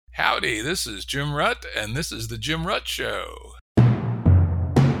Howdy, this is Jim Rutt, and this is The Jim Rutt Show.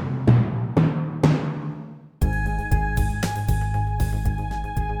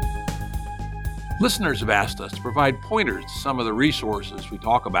 Listeners have asked us to provide pointers to some of the resources we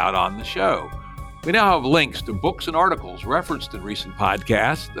talk about on the show. We now have links to books and articles referenced in recent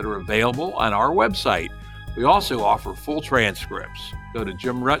podcasts that are available on our website. We also offer full transcripts. Go to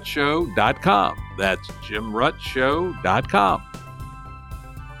jimruttshow.com. That's jimruttshow.com.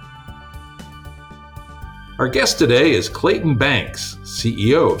 Our guest today is Clayton Banks,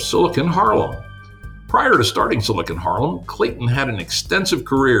 CEO of Silicon Harlem. Prior to starting Silicon Harlem, Clayton had an extensive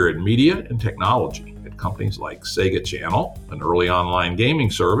career in media and technology at companies like Sega Channel, an early online gaming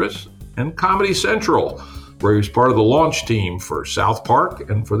service, and Comedy Central, where he was part of the launch team for South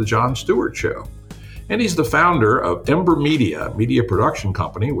Park and for The Jon Stewart Show. And he's the founder of Ember Media, a media production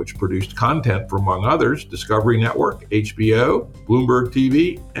company which produced content for, among others, Discovery Network, HBO, Bloomberg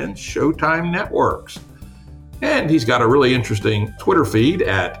TV, and Showtime Networks. And he's got a really interesting Twitter feed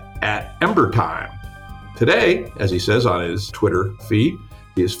at EmberTime. Today, as he says on his Twitter feed,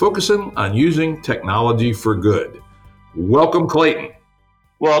 he is focusing on using technology for good. Welcome, Clayton.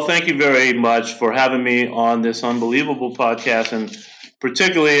 Well, thank you very much for having me on this unbelievable podcast, and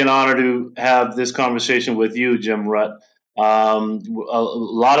particularly an honor to have this conversation with you, Jim Rutt. A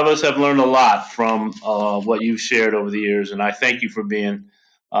lot of us have learned a lot from what you've shared over the years, and I thank you for being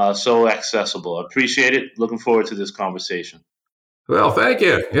so accessible. I appreciate it. Looking forward to this conversation. Well, thank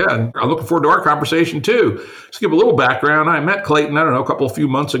you. Yeah, and I'm looking forward to our conversation too. Just give a little background. I met Clayton, a few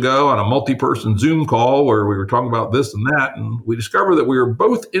months ago on a multi-person Zoom call where we were talking about this and that, and we discovered that we were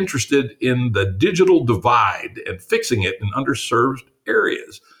both interested in the digital divide and fixing it in underserved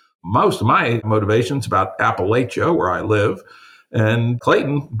areas. Most of my motivation's about Appalachia, where I live, and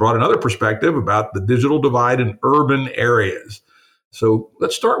Clayton brought another perspective about the digital divide in urban areas. So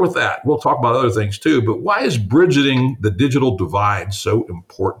let's start with that. We'll talk about other things too, but why is bridging the digital divide so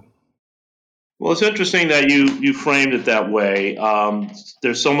important? Well, it's interesting that you framed it that way.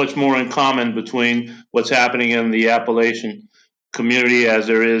 There's so much more in common between what's happening in the Appalachian community as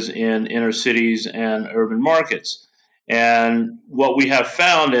there is in inner cities and urban markets. And what we have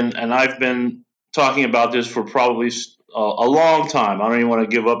found, and I've been talking about this for probably a long time. I don't even want to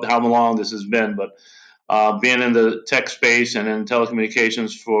give up how long this has been, but being in the tech space and in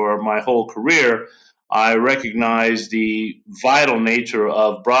telecommunications for my whole career, I recognize the vital nature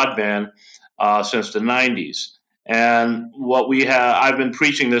of broadband since the 90s. And what we have, I've been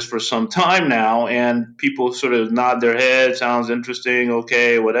preaching this for some time now, and people sort of nod their head, sounds interesting,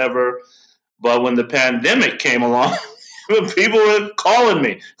 okay, whatever. But when the pandemic came along, people were calling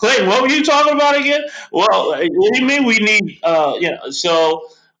me, Clayton, what were you talking about again? Well, what do you mean we need, so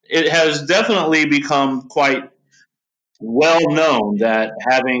it has definitely become quite well known that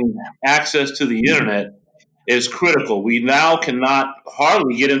having access to the internet is critical. We now cannot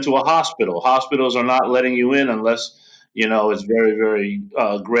hardly get into a hospital. Hospitals are not letting you in unless, it's very, very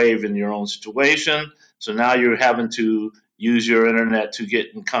grave in your own situation. So now you're having to use your internet to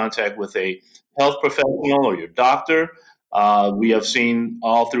get in contact with a health professional or your doctor. We have seen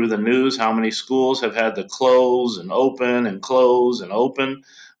all through the news how many schools have had to close and open and close and open.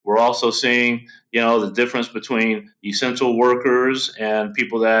 We're also seeing, the difference between essential workers and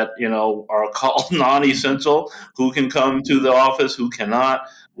people that, are called non-essential, who can come to the office, who cannot.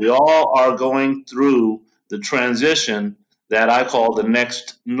 We all are going through the transition that I call the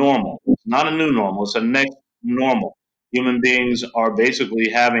next normal. It's not a new normal, it's a next normal. Human beings are basically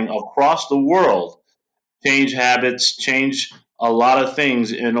having across the world change habits, change a lot of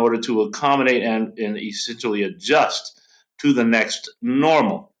things in order to accommodate and essentially adjust to the next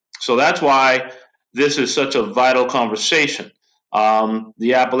normal. So that's why this is such a vital conversation.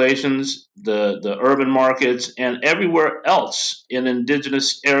 The Appalachians, the urban markets, and everywhere else in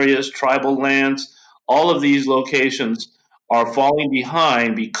indigenous areas, tribal lands, all of these locations are falling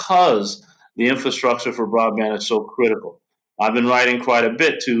behind because the infrastructure for broadband is so critical. I've been writing quite a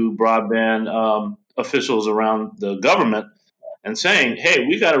bit to broadband officials around the government and saying, hey,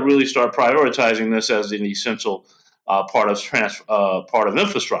 we got to really start prioritizing this as an essential part of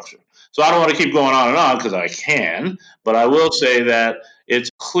infrastructure. So I don't want to keep going on because I can, but I will say that it's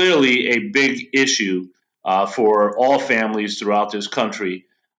clearly a big issue for all families throughout this country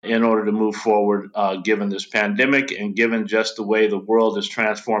in order to move forward, given this pandemic and given just the way the world is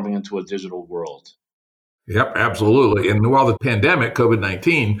transforming into a digital world. Yep, absolutely. And while the pandemic,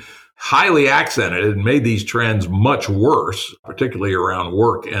 COVID-19, highly accented and made these trends much worse, particularly around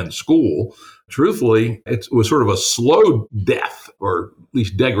work and school, truthfully, it was sort of a slow death or at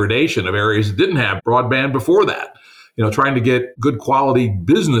least degradation of areas that didn't have broadband before that. trying to get good quality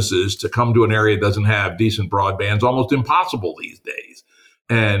businesses to come to an area that doesn't have decent broadband is almost impossible these days.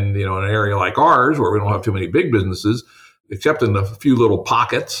 And, in an area like ours where we don't have too many big businesses, except in the few little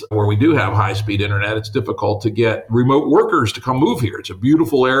pockets where we do have high-speed internet, it's difficult to get remote workers to come move here. It's a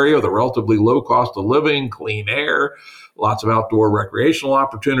beautiful area with a relatively low cost of living, clean air, lots of outdoor recreational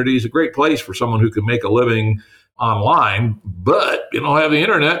opportunities, a great place for someone who can make a living online, but you don't have the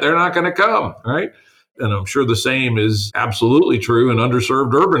internet, they're not going to come, right? And I'm sure the same is absolutely true in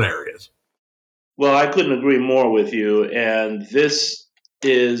underserved urban areas. Well, I couldn't agree more with you. And this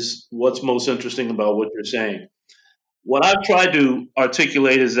is what's most interesting about what you're saying. What I've tried to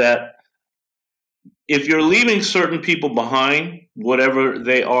articulate is that if you're leaving certain people behind, whatever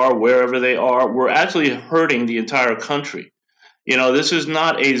they are, wherever they are, we're actually hurting the entire country. This is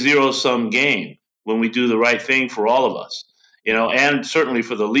not a zero-sum game when we do the right thing for all of us, and certainly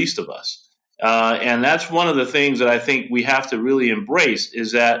for the least of us. And that's one of the things that I think we have to really embrace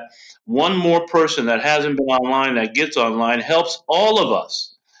is that one more person that hasn't been online that gets online helps all of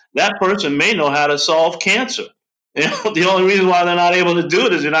us. That person may know how to solve cancer. The only reason why they're not able to do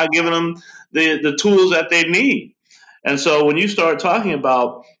it is you're not giving them the tools that they need. And so when you start talking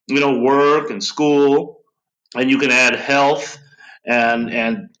about, work and school, and you can add health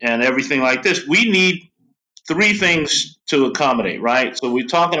and everything like this, we need three things to accommodate, right? So we're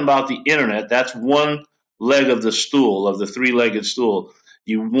talking about the internet. That's one leg of the stool, of the three-legged stool.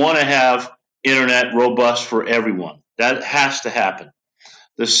 You want to have internet robust for everyone. That has to happen.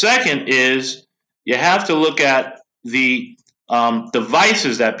 The second is you have to look at the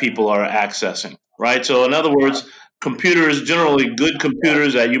devices that people are accessing, right? So in other words, computers, generally good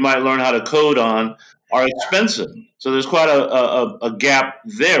computers that you might learn how to code on, are expensive. So there's quite a gap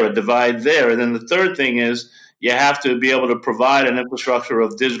there, a divide there. And then the third thing is you have to be able to provide an infrastructure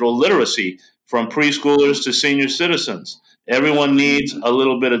of digital literacy from preschoolers to senior citizens. Everyone needs a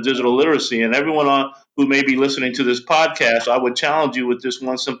little bit of digital literacy. And everyone who may be listening to this podcast, I would challenge you with this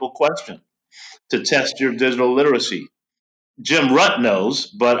one simple question to test your digital literacy. Jim Rutt knows,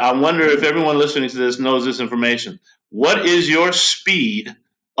 but I wonder if everyone listening to this knows this information. What is your speed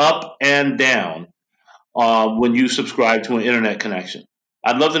up and down when you subscribe to an internet connection?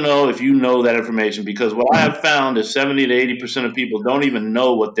 I'd love to know if you know that information, because what I have found is 70 to 80% of people don't even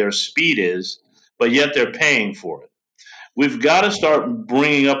know what their speed is, but yet they're paying for it. We've got to start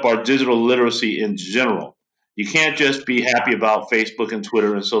bringing up our digital literacy in general. You can't just be happy about Facebook and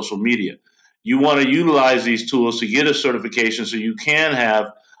Twitter and social media. You want to utilize these tools to get a certification so you can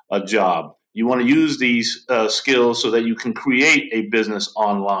have a job. You want to use these skills so that you can create a business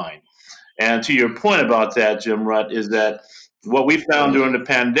online. And to your point about that, Jim Rutt, is that what we found during the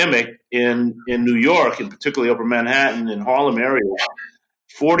pandemic in New York, and particularly Upper Manhattan and Harlem area,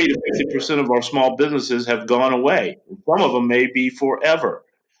 40 to 50% of our small businesses have gone away. Some of them may be forever.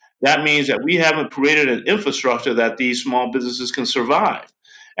 That means that we haven't created an infrastructure that these small businesses can survive.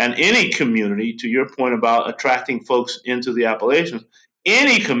 And any community, to your point about attracting folks into the Appalachians,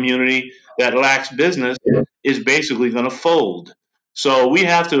 any community that lacks business is basically going to fold. So we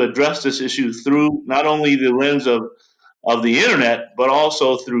have to address this issue through not only the lens of the internet, but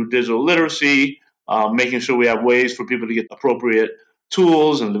also through digital literacy, making sure we have ways for people to get appropriate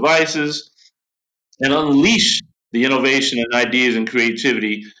tools and devices, and unleash the innovation and ideas and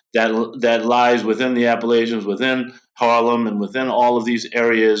creativity that lies within the Appalachians, within Harlem, and within all of these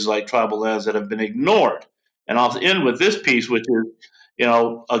areas like tribal lands that have been ignored. And I'll end with this piece, which is,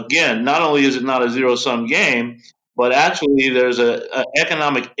 again, not only is it not a zero-sum game, but actually there's an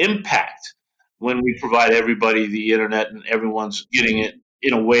economic impact when we provide everybody the internet and everyone's getting it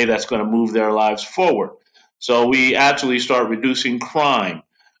in a way that's going to move their lives forward. So we actually start reducing crime,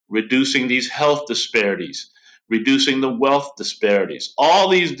 reducing these health disparities, reducing the wealth disparities. All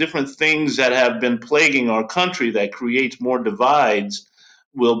these different things that have been plaguing our country that creates more divides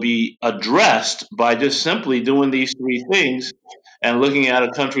will be addressed by just simply doing these three things and looking at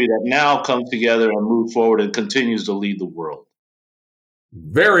a country that now comes together and moves forward and continues to lead the world.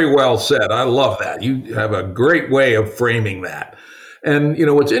 Very well said. I love that. You have a great way of framing that. And,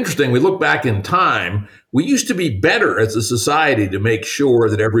 what's interesting, we look back in time, we used to be better as a society to make sure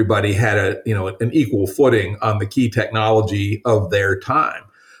that everybody had an equal footing on the key technology of their time.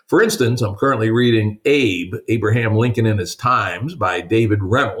 For instance, I'm currently reading Abraham Lincoln in His Times by David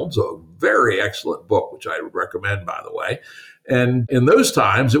Reynolds, a very excellent book, which I would recommend, by the way. And in those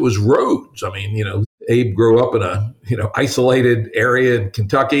times, it was roads. I mean, Abe grew up in a, isolated area in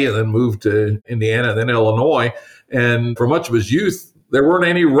Kentucky and then moved to Indiana and then Illinois. And for much of his youth, there weren't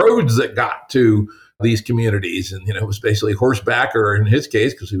any roads that got to these communities. And, it was basically horseback, or in his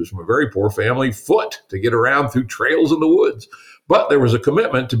case, because he was from a very poor family, foot to get around through trails in the woods. But there was a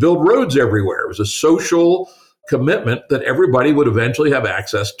commitment to build roads everywhere. It was a social commitment that everybody would eventually have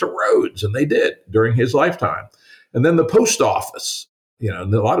access to roads. And they did during his lifetime. And then the post office,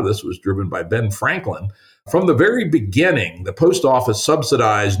 and a lot of this was driven by Ben Franklin. From the very beginning, the post office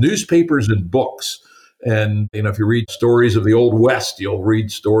subsidized newspapers and books. And, if you read stories of the Old West, you'll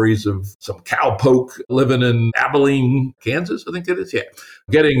read stories of some cowpoke living in Abilene, Kansas, I think it is. Yeah.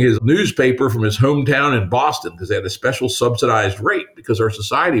 Getting his newspaper from his hometown in Boston because they had a special subsidized rate because our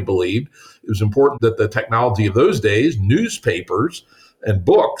society believed it was important that the technology of those days, newspapers and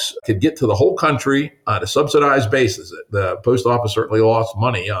books, could get to the whole country on a subsidized basis. The post office certainly lost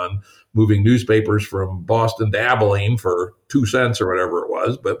money on moving newspapers from Boston to Abilene for 2 cents or whatever it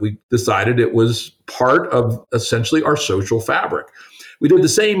was, but we decided it was part of essentially our social fabric. We did the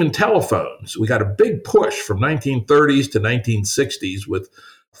same in telephones. We got a big push from 1930s to 1960s with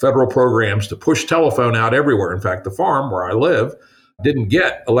federal programs to push telephone out everywhere. In fact, the farm where I live didn't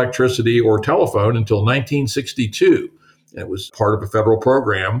get electricity or telephone until 1962. It was part of a federal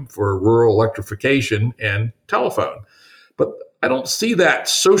program for rural electrification and telephone. But I don't see that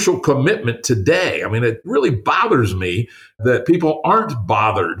social commitment today. I mean, it really bothers me that people aren't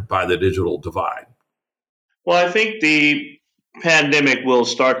bothered by the digital divide. Well, I think the pandemic will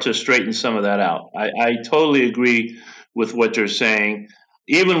start to straighten some of that out. I totally agree with what you're saying.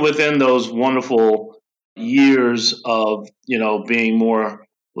 Even within those wonderful years of, being more,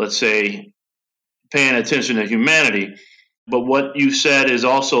 let's say, paying attention to humanity. But what you said is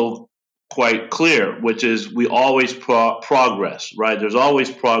also quite clear, which is we always progress, right? There's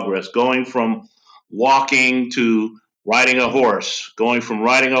always progress going from walking to riding a horse, going from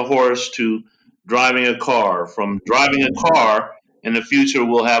riding a horse to driving a car, from driving a car in the future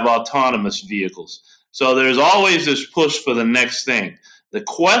we'll have autonomous vehicles. So there's always this push for the next thing. The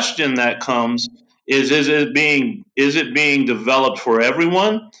question that comes is it being developed for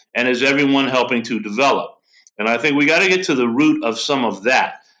everyone, and is everyone helping to develop? And I think we got to get to the root of some of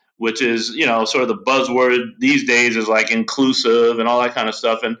that, which is, sort of the buzzword these days is like inclusive and all that kind of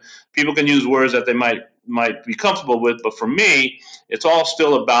stuff. And people can use words that they might be comfortable with. But for me, it's all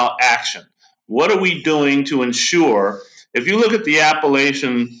still about action. What are we doing to ensure, if you look at the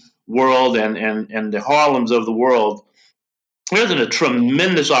Appalachian world and the Harlems of the world, there's a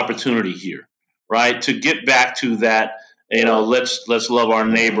tremendous opportunity here, right? To get back to that, let's love our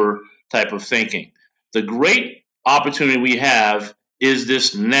neighbor type of thinking. The great opportunity we have is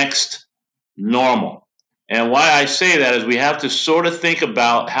this next normal. And why I say that is we have to sort of think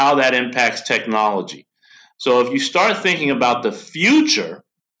about how that impacts technology. So if you start thinking about the future,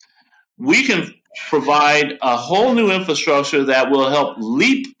 we can provide a whole new infrastructure that will help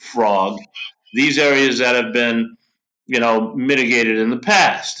leapfrog these areas that have been, mitigated in the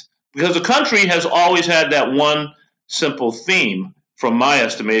past. Because the country has always had that one simple theme, from my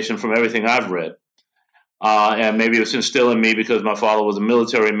estimation, from everything I've read. And maybe it's instilled in me because my father was a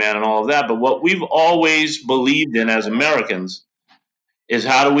military man and all of that. But what we've always believed in as Americans is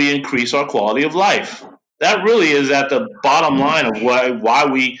how do we increase our quality of life? That really is at the bottom line of why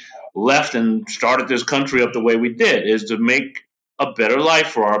we left and started this country up the way we did, is to make a better life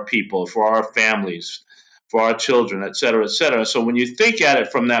for our people, for our families, for our children, et cetera, et cetera. So when you think at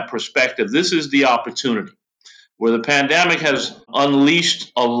it from that perspective, this is the opportunity where the pandemic has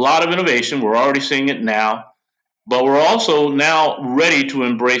unleashed a lot of innovation. We're already seeing it now, but we're also now ready to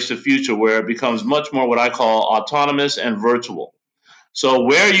embrace the future where it becomes much more what I call autonomous and virtual. So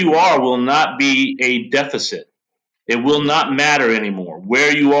where you are will not be a deficit. It will not matter anymore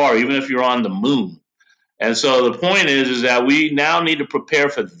where you are, even if you're on the moon. And so the point is that we now need to prepare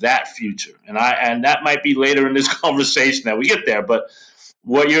for that future. And that might be later in this conversation that we get there. But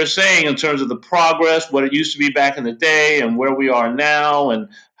what you're saying in terms of the progress, what it used to be back in the day and where we are now, and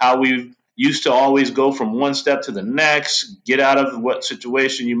how we used to always go from one step to the next, get out of what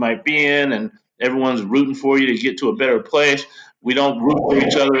situation you might be in, and everyone's rooting for you to get to a better place. We don't root for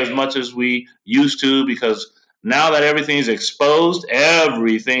each other as much as we used to because now that everything is exposed,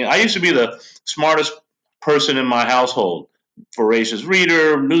 everything. I used to be the smartest person in my household, voracious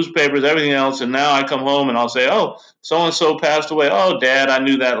reader, newspapers, everything else. And now I come home and I'll say, oh, so-and-so passed away. Oh, Dad, I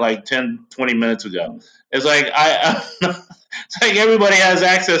knew that like 10, 20 minutes ago. It's like it's like everybody has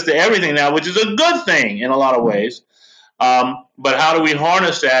access to everything now, which is a good thing in a lot of ways. But how do we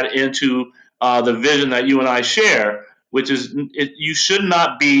harness that into the vision that you and I share, which is you should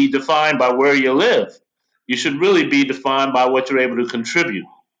not be defined by where you live. You should really be defined by what you're able to contribute.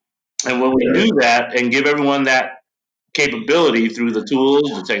 And when we do that and give everyone that capability through the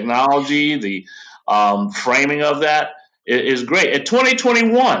tools, the technology, the framing of that is great. At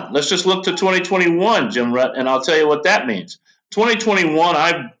 2021, let's just look to 2021, Jim Rutt, and I'll tell you what that means.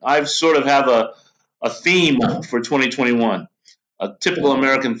 2021, I've sort of have a theme for 2021, a typical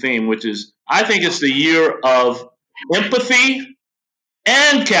American theme, which is I think it's the year of empathy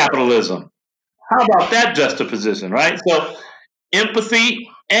and capitalism. How about that juxtaposition, right? So empathy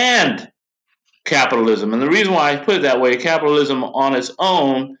and capitalism. And the reason why I put it that way, capitalism on its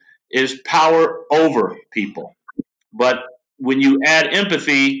own is power over people. But when you add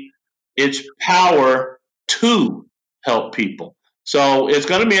empathy, it's power to help people. So it's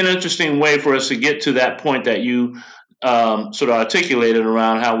going to be an interesting way for us to get to that point that you sort of articulated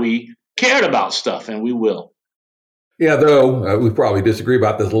around how we cared about stuff, and we will. Yeah, though we probably disagree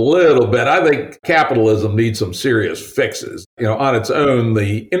about this a little bit. I think capitalism needs some serious fixes. On its own,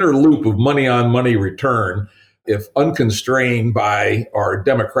 the inner loop of money on money return, if unconstrained by our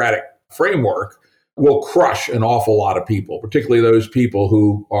democratic framework, will crush an awful lot of people, particularly those people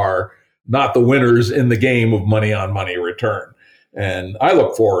who are not the winners in the game of money on money return. And I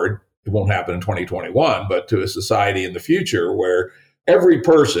look forward, it won't happen in 2021, but to a society in the future where every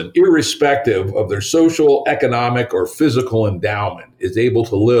person, irrespective of their social, economic, or physical endowment, is able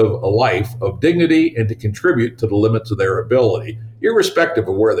to live a life of dignity and to contribute to the limits of their ability, irrespective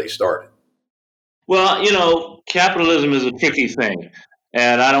of where they started. Well, capitalism is a tricky thing.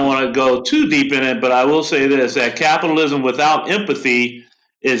 And I don't want to go too deep in it, but I will say this that capitalism without empathy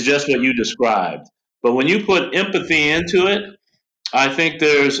is just what you described. But when you put empathy into it, I think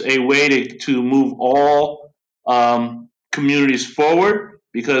there's a way to move all communities forward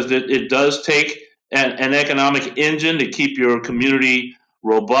because it does take an economic engine to keep your community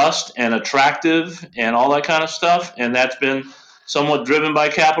robust and attractive and all that kind of stuff. And that's been somewhat driven by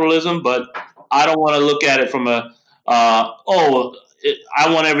capitalism. But I don't want to look at it from I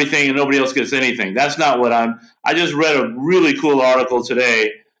want everything and nobody else gets anything. That's not what I just read a really cool article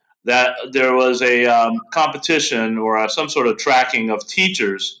today that there was a competition or some sort of tracking of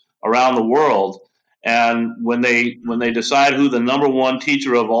teachers around the world. And when they decide who the number one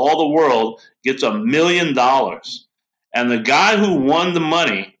teacher of all the world gets $1 million, and the guy who won the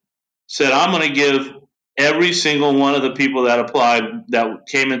money said, "I'm going to give every single one of the people that applied that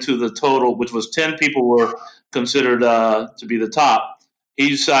came into the total, which was 10 people were considered to be the top." He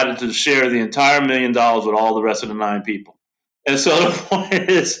decided to share the entire $1 million with all the rest of the 9 people. And so the point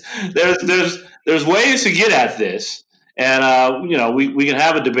is, there's ways to get at this, and we can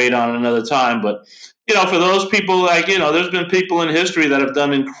have a debate on it another time. But for those people, there's been people in history that have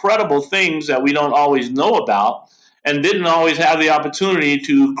done incredible things that we don't always know about, and didn't always have the opportunity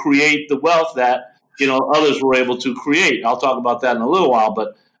to create the wealth that others were able to create. I'll talk about that in a little while,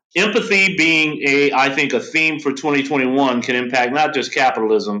 but empathy being I think a theme for 2021 can impact not just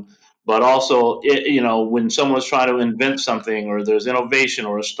capitalism, but also, when someone's trying to invent something or there's innovation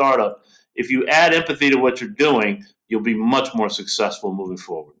or a startup, if you add empathy to what you're doing, you'll be much more successful moving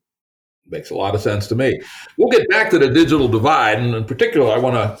forward. Makes a lot of sense to me. We'll get back to the digital divide. And in particular, I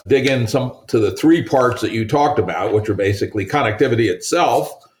want to dig in to the 3 parts that you talked about, which are basically connectivity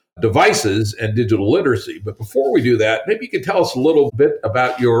itself, devices, and digital literacy. But before we do that, maybe you could tell us a little bit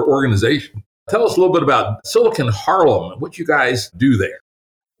about your organization. Tell us a little bit about Silicon Harlem and what you guys do there.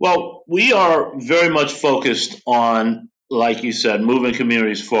 Well, we are very much focused on, like you said, moving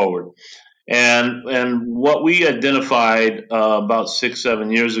communities forward. And what we identified about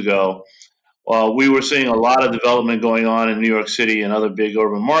 6-7 years ago, we were seeing a lot of development going on in New York City and other big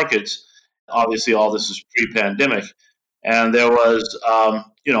urban markets. Obviously, all this is pre-pandemic. And there was,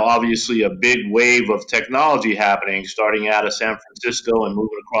 obviously a big wave of technology happening, starting out of San Francisco and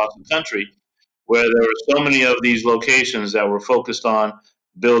moving across the country, where there were so many of these locations that were focused on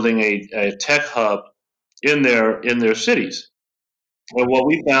building a tech hub in their cities. And what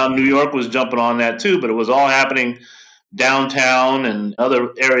we found, New York was jumping on that too, but it was all happening downtown and other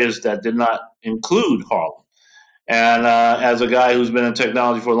areas that did not include Harlem. And as a guy who's been in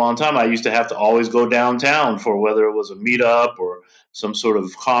technology for a long time, I used to have to always go downtown for whether it was a meetup or some sort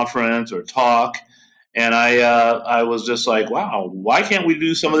of conference or talk. And I was just like, wow, why can't we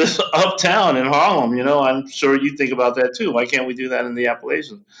do some of this uptown in Harlem? I'm sure you think about that too. Why can't we do that in the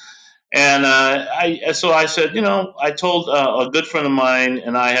Appalachians? And so I said, I told a good friend of mine,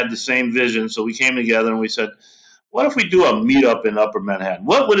 and I had the same vision. So we came together and we said, what if we do a meetup in Upper Manhattan?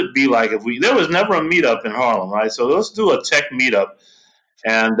 What would it be like if there was never a meetup in Harlem, right? So let's do a tech meetup.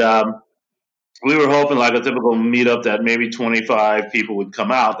 And we were hoping, like a typical meetup, that maybe 25 people would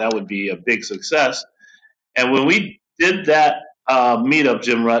come out. That would be a big success. And when we did that meetup,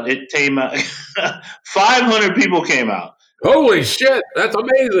 Jim Rutt, it came out, 500 people came out. Holy shit, that's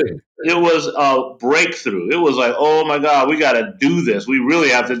amazing. It was a breakthrough. It was like, oh my God, we got to do this. We really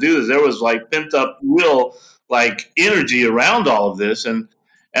have to do this. There was like pent up real like energy around all of this. And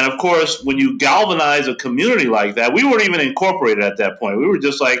of course, when you galvanize a community like that, we weren't even incorporated at that point. We were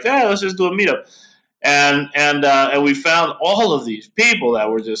just like, yeah, let's just do a meetup. And we found all of these people that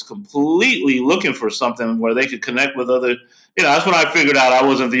were just completely looking for something where they could connect with other. That's when I figured out I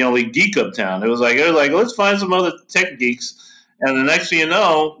wasn't the only geek uptown. It was like let's find some other tech geeks. And the next thing you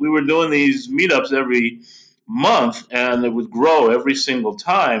know, we were doing these meetups every month, and it would grow every single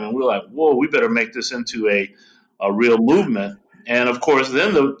time. And we were like, whoa, we better make this into a real movement. And of course,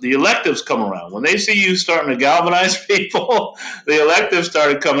 then the electives come around. When they see you starting to galvanize people, the electives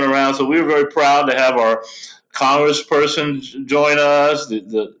started coming around. So we were very proud to have our congressperson join us,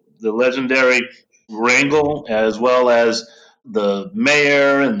 the legendary Rangel, as well as the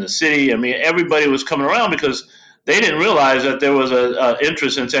mayor and the city. I mean, everybody was coming around because they didn't realize that there was a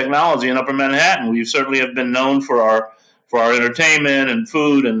interest in technology in Upper Manhattan. We certainly have been known for our entertainment and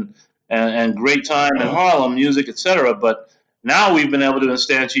food and great time in Harlem, music, etc. But now we've been able to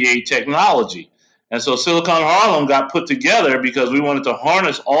instantiate technology. And so Silicon Harlem got put together because we wanted to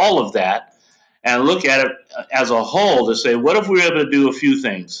harness all of that and look at it as a whole to say, what if we were able to do a few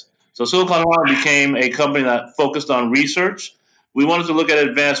things? So Silicon Harlem became a company that focused on research. We wanted to look at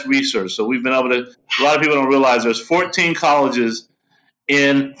advanced research. So we've been able to, a lot of people don't realize there's 14 colleges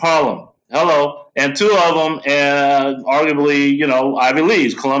in Harlem. Hello. And two of them, arguably, Ivy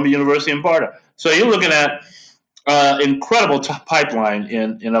Leagues, Columbia University and Barter. So you're looking at incredible pipeline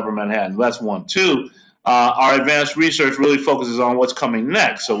in Upper Manhattan. That's one. Two, our advanced research really focuses on what's coming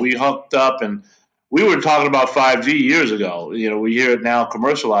next. So we hooked up, and we were talking about 5G years ago. We hear it now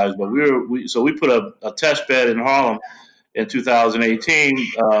commercialized, but we put a test bed in Harlem in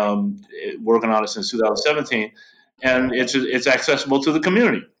 2018, working on it since 2017, and it's accessible to the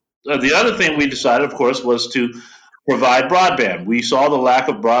community. The other thing we decided, of course, was to provide broadband. We saw the lack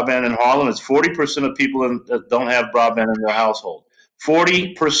of broadband in Harlem. It's 40% of people that don't have broadband in their household.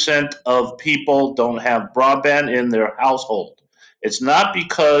 40% of people don't have broadband in their household. It's not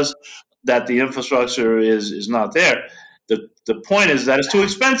because that the infrastructure is not there. The point is that it's too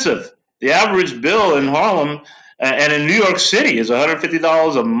expensive. The average bill in Harlem and in New York City is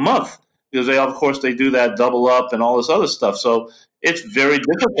 $150 a month because of course, they do that double up and all this other stuff. So it's very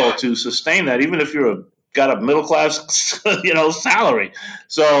difficult to sustain that, even if got a middle class, salary.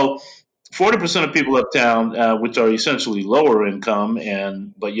 So 40% of people uptown, which are essentially lower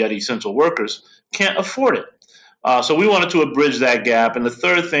income but yet essential workers, can't afford it. So we wanted to bridge that gap. And the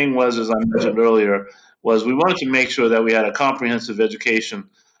third thing was, as I mentioned earlier, was we wanted to make sure that we had a comprehensive education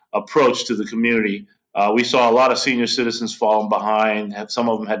approach to the community. We saw a lot of senior citizens falling behind. Some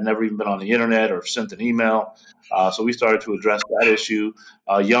of them had never even been on the internet or sent an email. So we started to address that issue.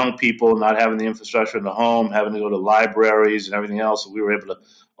 Young people not having the infrastructure in the home, having to go to libraries and everything else. So we were able to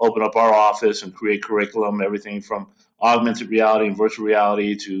open up our office and create curriculum, everything from augmented reality and virtual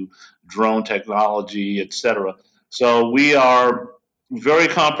reality to drone technology, etc. So we are very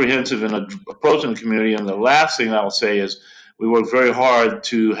comprehensive in approaching the community. And the last thing I will say is we work very hard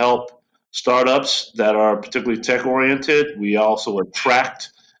to help startups that are particularly tech oriented. We also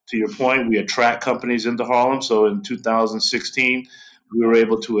attract, to your point, we attract companies into Harlem. So in 2016, we were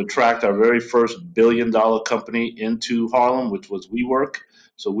able to attract our very first billion-dollar company into Harlem, which was WeWork.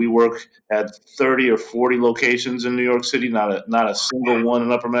 So WeWork had 30 or 40 locations in New York City, not a single one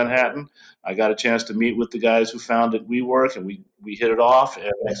in Upper Manhattan. I got a chance to meet with the guys who founded WeWork, and we hit it off.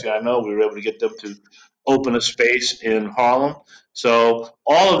 And next thing I know, we were able to get them to open a space in Harlem. So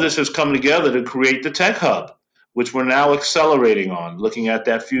all of this has come together to create the Tech Hub, which we're now accelerating on, looking at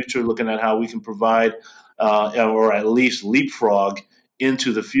that future, looking at how we can provide or at least leapfrog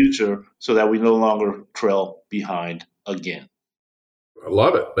into the future so that we no longer trail behind again. I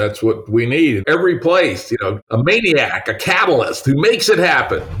love it. That's what we need. Every place, a maniac, a catalyst who makes it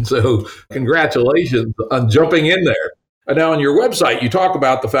happen. So congratulations on jumping in there. And now on your website, you talk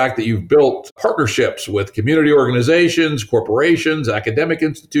about the fact that you've built partnerships with community organizations, corporations, academic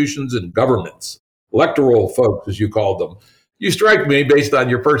institutions, and governments, electoral folks, as you called them. You strike me, based on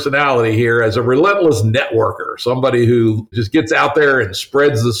your personality here, as a relentless networker, somebody who just gets out there and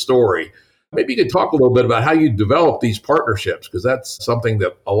spreads the story. Maybe you could talk a little bit about how you develop these partnerships, because that's something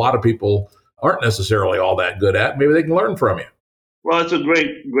that a lot of people aren't necessarily all that good at. Maybe they can learn from you. Well, it's a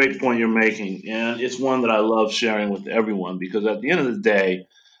great point you're making. And it's one that I love sharing with everyone because at the end of the day,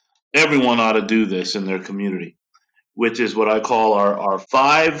 everyone ought to do this in their community, which is what I call our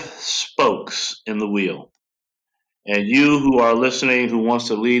five spokes in the wheel. And you who are listening, who wants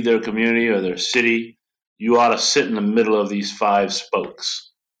to lead their community or their city, you ought to sit in the middle of these five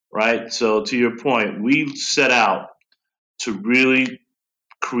spokes, right? So to your point, we set out to really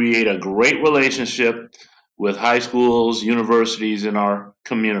create a great relationship with high schools, universities in our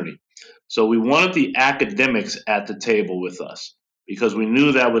community. So we wanted the academics at the table with us because we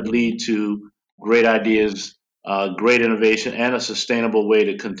knew that would lead to great ideas, great innovation, and a sustainable way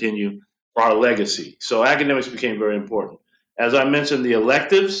to continue our legacy. So academics became very important. As I mentioned, the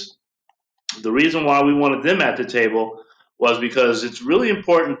electives, the reason why we wanted them at the table was because it's really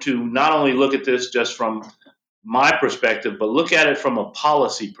important to not only look at this just from my perspective, but look at it from a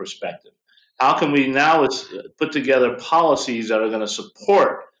policy perspective. How can we now put together policies that are going to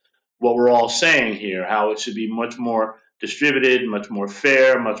support what we're all saying here, how it should be much more distributed, much more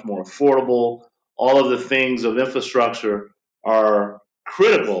fair, much more affordable. All of the things of infrastructure are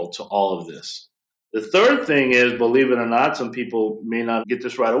critical to all of this. The third thing is, believe it or not, some people may not get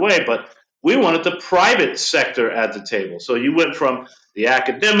this right away, but we wanted the private sector at the table. So you went from the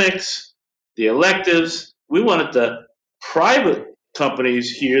academics, the electives, we wanted the private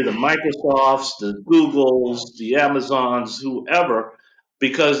companies here, the Microsofts, the Googles, the Amazons, whoever,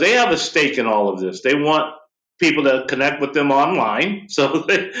 because they have a stake in all of this. They want people to connect with them online. So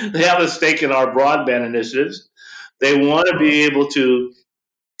they have a stake in our broadband initiatives. They want to be able to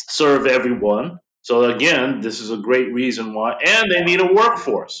serve everyone. So again, this is a great reason why. And they need a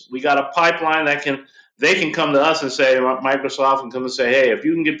workforce. We got a pipeline they can come to us and say, Microsoft can come and say, hey, if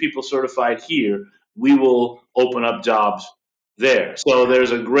you can get people certified here, we will open up jobs there. So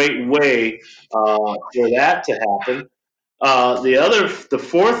there's a great way for that to happen. The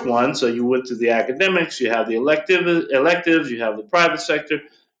fourth one, so you went to the academics, you have the electives, you have the private sector.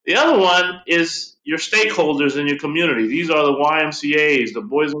 The other one is your stakeholders in your community. These are the YMCA's, the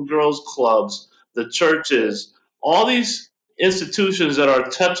Boys and Girls Clubs, the churches, all these institutions that are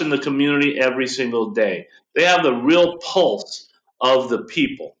touching the community every single day. They have the real pulse of the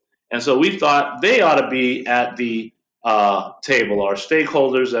people. And so we thought they ought to be at the table, our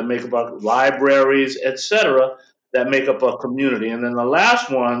stakeholders that make up our libraries, etc., that make up a community. And then the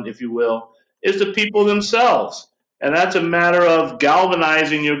last one, if you will, is the people themselves. And that's a matter of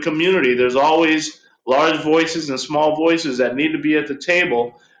galvanizing your community. There's always large voices and small voices that need to be at the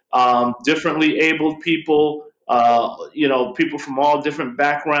table. Differently abled people, people from all different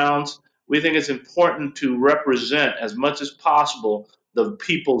backgrounds. We think it's important to represent as much as possible the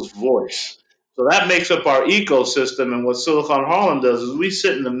people's voice. So that makes up our ecosystem. And what Silicon Harlem does is we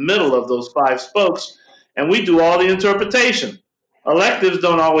sit in the middle of those five spokes and we do all the interpretation. Electives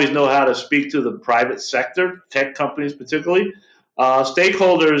don't always know how to speak to the private sector, tech companies particularly.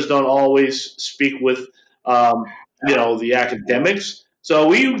 Stakeholders don't always speak with, the academics. So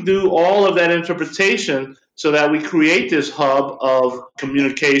we do all of that interpretation so that we create this hub of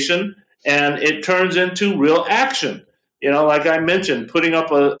communication and it turns into real action. Like I mentioned, putting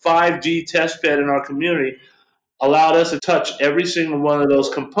up a 5G test bed in our community allowed us to touch every single one of those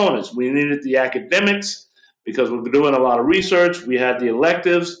components. We needed the academics because we're doing a lot of research. We had the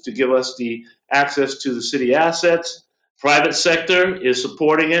electives to give us the access to the city assets. Private sector is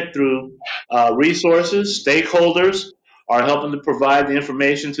supporting it through resources. Stakeholders are helping to provide the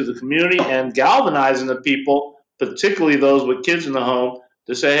information to the community and galvanizing the people, particularly those with kids in the home,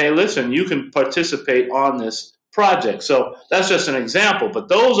 to say, hey, listen, you can participate on this project. So that's just an example, but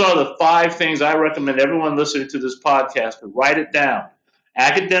those are the five things I recommend everyone listening to this podcast to write it down.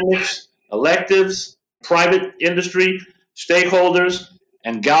 Academics, electives, private industry, stakeholders,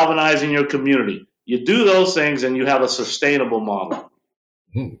 and galvanizing your community. You do those things and you have a sustainable model.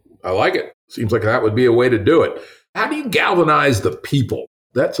 I like it. Seems like that would be a way to do it. How do you galvanize the people?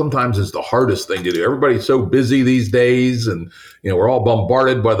 That sometimes is the hardest thing to do. Everybody's so busy these days and, we're all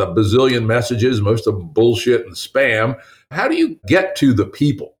bombarded by the bazillion messages, most of them bullshit and spam. How do you get to the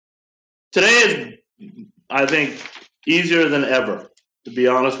people? Today is, I think, easier than ever, to be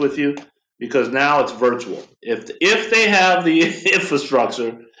honest with you, because now it's virtual. If they have the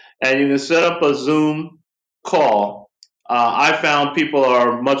infrastructure and you can set up a Zoom call, I found people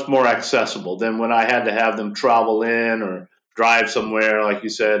are much more accessible than when I had to have them travel in or drive somewhere, like you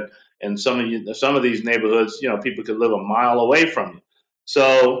said. And some of these neighborhoods, people could live a mile away from you.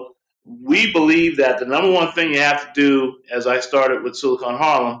 So we believe that the number one thing you have to do, as I started with Silicon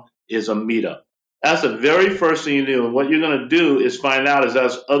Harlem, is a meetup. That's the very first thing you do. And what you're going to do is find out is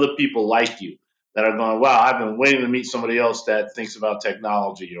there's other people like you that are going, wow, I've been waiting to meet somebody else that thinks about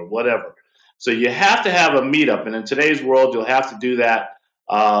technology or whatever. So you have to have a meetup. And in today's world, you'll have to do that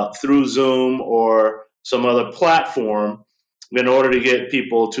through Zoom or some other platform in order to get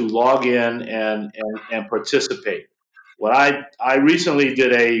people to log in and participate. What I recently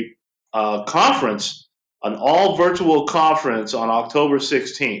did a conference an all virtual conference on October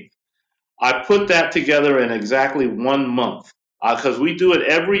 16th. I put that together in exactly 1 month because we do it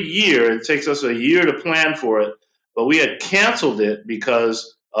every year. It takes us a year to plan for it, but we had canceled it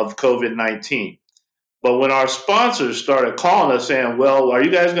because of COVID-19. But when our sponsors started calling us saying, well, are you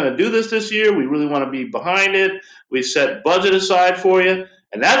guys going to do this year? We really want to be behind it. We set budget aside for you.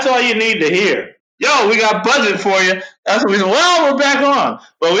 And that's all you need to hear. Yo, we got budget for you. That's what we said. Well, we're back on.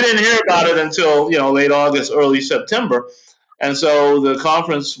 But we didn't hear about it until, late August, early September. And so the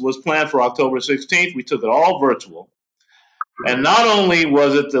conference was planned for October 16th. We took it all virtual. And not only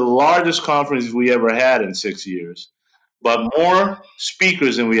was it the largest conference we ever had in 6 years, but more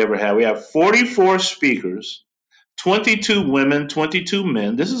speakers than we ever had. We have 44 speakers, 22 women, 22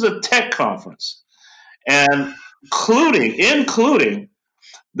 men. This is a tech conference, and including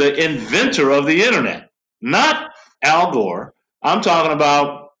the inventor of the internet, not Al Gore. I'm talking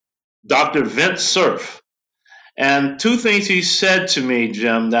about Dr. Vint Cerf. And two things he said to me,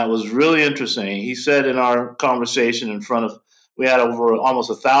 Jim, that was really interesting. He said in our conversation we had over almost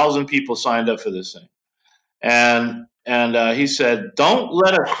 1,000 people signed up for this thing. And he said, don't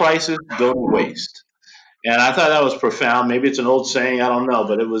let a crisis go to waste. And I thought that was profound. Maybe it's an old saying, I don't know,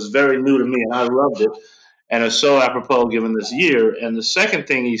 but it was very new to me, and I loved it. And it's so apropos given this year. And the second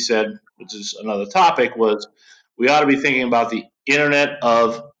thing he said, which is another topic, was we ought to be thinking about the Internet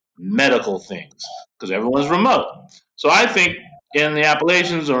of medical things because everyone's remote. So I think in the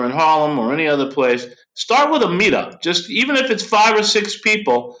Appalachians or in Harlem or any other place, start with a meetup. Just even if it's 5 or 6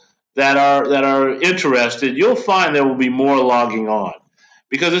 people that are interested, you'll find there will be more logging on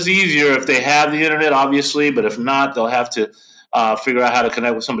because it's easier if they have the internet, obviously. But if not, they'll have to figure out how to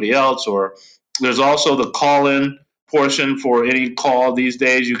connect with somebody else. Or there's also the call-in portion for any call these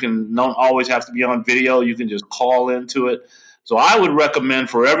days. You don't always have to be on video. You can just call into it. So I would recommend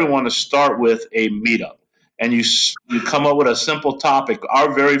for everyone to start with a meetup. And you come up with a simple topic.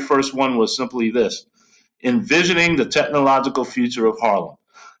 Our very first one was simply this: envisioning the technological future of Harlem.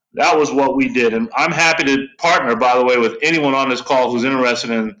 That was what we did. And I'm happy to partner, by the way, with anyone on this call who's interested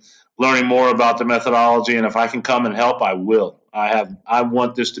in learning more about the methodology. And if I can come and help, I will. I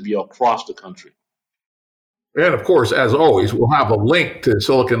want this to be across the country. And of course, as always, we'll have a link to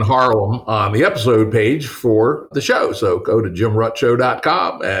Silicon Harlem on the episode page for the show. So go to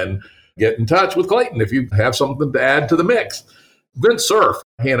jimruttshow.com and get in touch with Clayton if you have something to add to the mix. Vint Cerf,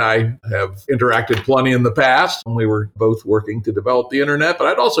 he and I have interacted plenty in the past when we were both working to develop the internet, but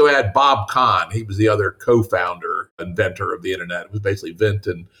I'd also add Bob Kahn. He was the other co-founder, inventor of the internet. It was basically Vint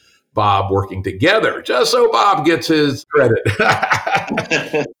and Bob working together, just so Bob gets his credit.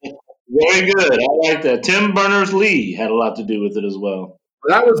 Very good. I like that. Tim Berners-Lee had a lot to do with it as well.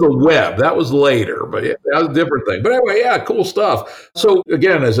 That was the web. That was later, but yeah, that was a different thing. But anyway, yeah, cool stuff. So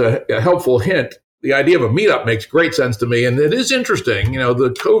again, as a helpful hint, the idea of a meetup makes great sense to me. And it is interesting.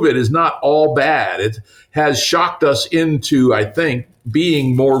 The COVID is not all bad. It has shocked us into, I think,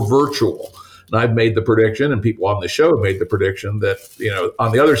 being more virtual. And I've made the prediction, and people on the show have made the prediction that,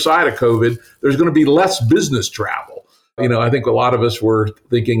 on the other side of COVID, there's going to be less business travel. I think a lot of us were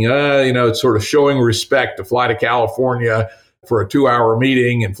thinking, it's sort of showing respect to fly to California for a 2-hour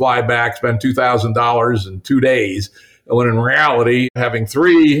meeting and fly back, spend $2,000 in 2 days. When in reality, having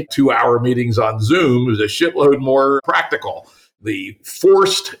 3 2-hour meetings on Zoom is a shitload more practical. The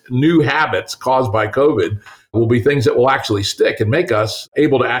forced new habits caused by COVID will be things that will actually stick and make us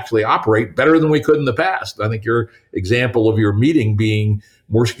able to actually operate better than we could in the past. I think your example of your meeting being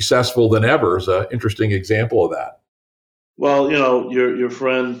more successful than ever is an interesting example of that. Well, your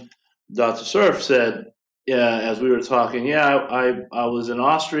friend Dr. Cerf said, as we were talking, I was in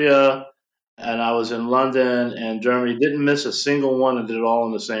Austria and I was in London and Germany, didn't miss a single one and did it all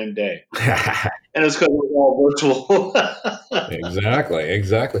in the same day. And it's because it was all virtual.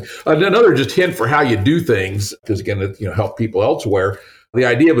 Exactly. Another just hint for how you do things, because again, it help people elsewhere. The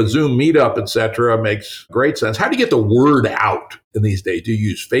idea of a Zoom meetup, et cetera, makes great sense. How do you get the word out in these days? Do you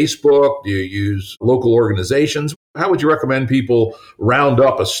use Facebook? Do you use local organizations? How would you recommend people round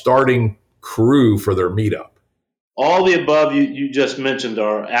up a starting crew for their meetup? All the above you just mentioned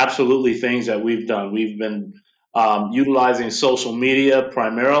are absolutely things that we've done. We've been utilizing social media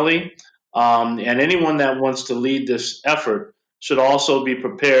primarily. And anyone that wants to lead this effort should also be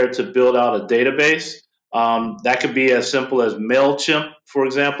prepared to build out a database. That could be as simple as MailChimp, for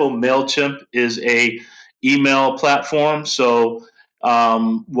example. MailChimp is a email platform. So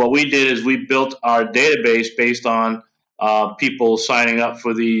what we did is we built our database based on people signing up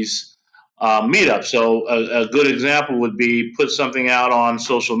for these meetups. So a good example would be put something out on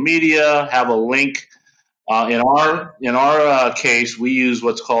social media, have a link. In our case, we use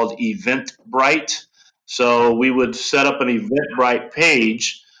what's called Eventbrite. So we would set up an Eventbrite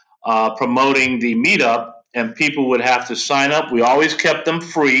page promoting the meetup, and people would have to sign up. We always kept them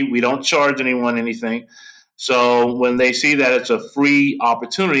free. We don't charge anyone anything. So when they see that it's a free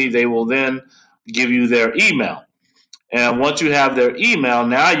opportunity, they will then give you their email. And once you have their email,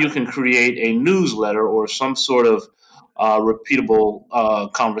 now you can create a newsletter or some sort of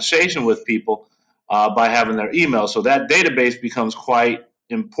repeatable conversation with people by having their email. So that database becomes quite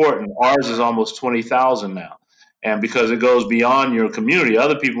important. Ours is almost 20,000 now. And because it goes beyond your community,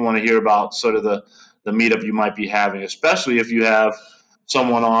 other people want to hear about sort of the meetup you might be having, especially if you have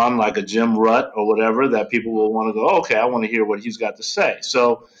someone on like a Jim Rutt or whatever that people will want to go, okay, I want to hear what he's got to say.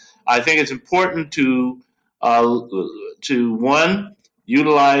 So I think it's important to one,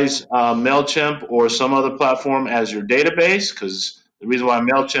 utilize MailChimp or some other platform as your database, because the reason why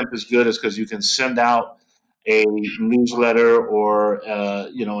MailChimp is good is because you can send out a newsletter or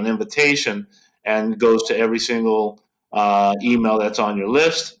an invitation, and it goes to every single email that's on your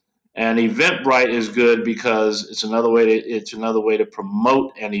list. And Eventbrite is good because it's another way to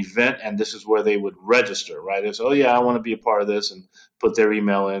promote an event, and this is where they would register, right? It's, oh yeah, I want to be a part of this, and put their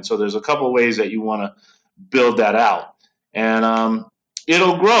email in. So there's a couple of ways that you want to build that out, and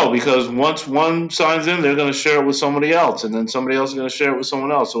it'll grow, because once one signs in, they're going to share it with somebody else, and then somebody else is going to share it with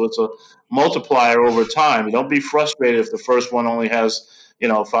someone else. So it's a multiplier over time. Don't be frustrated if the first one only has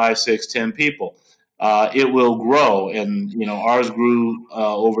 5, 6, 10 people. It will grow, and ours grew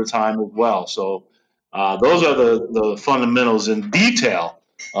over time as well. So those are the fundamentals in detail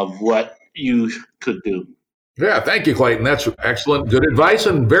of what you could do. Yeah, thank you, Clayton. That's excellent, good advice,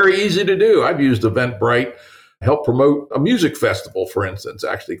 and very easy to do. I've used Eventbrite, help promote a music festival, for instance.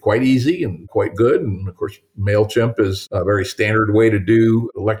 Actually quite easy and quite good. And of course, MailChimp is a very standard way to do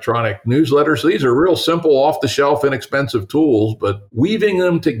electronic newsletters. So these are real simple, off-the-shelf, inexpensive tools, but weaving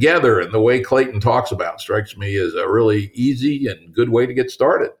them together in the way Clayton talks about strikes me as a really easy and good way to get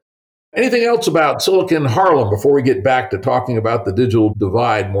started. Anything else about Silicon Harlem before we get back to talking about the digital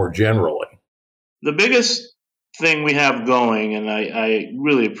divide more generally? The biggest thing we have going, and I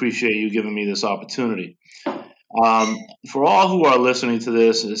really appreciate you giving me this opportunity. For all who are listening to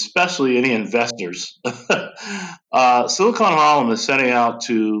this, especially any investors, Silicon Harlem is setting out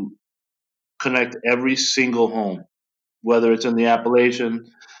to connect every single home, whether it's in the Appalachian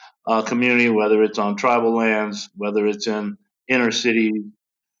community, whether it's on tribal lands, whether it's in inner cities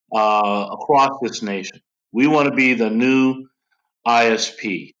across this nation. We want to be the new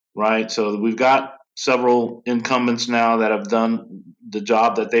ISP, right? So we've got several incumbents now that have done the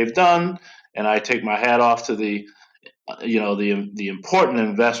job that they've done, and I take my hat off to the important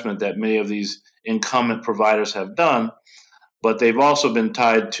investment that many of these incumbent providers have done. But they've also been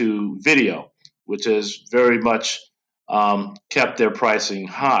tied to video, which has very much kept their pricing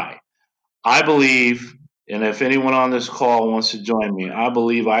high. I believe, and if anyone on this call wants to join me, I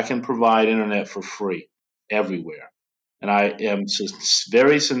believe I can provide internet for free everywhere. And I am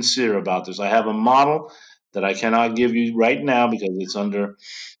very sincere about this. I have a model that I cannot give you right now because it's under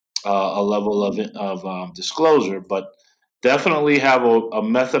a level of disclosure, but definitely have a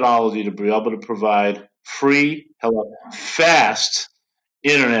methodology to be able to provide free, fast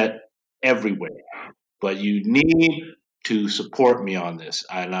internet everywhere. But you need to support me on this,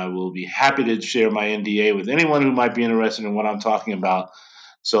 and I will be happy to share my NDA with anyone who might be interested in what I'm talking about.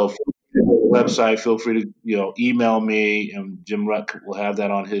 So website, feel free to email me, and Jim Rutt will have that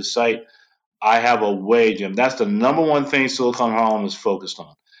on his site. I have a way, Jim. That's the number one thing Silicon Harlem is focused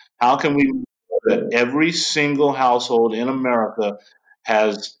on. How can we make sure that every single household in America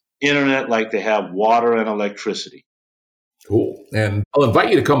has internet like they have water and electricity? Cool. And I'll invite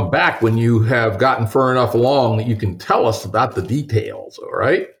you to come back when you have gotten far enough along that you can tell us about the details, all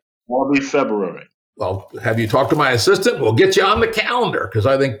right? It'll be February. Well, have you talked to my assistant? We'll get you on the calendar because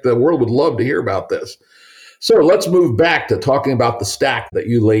I think the world would love to hear about this. So let's move back to talking about the stack that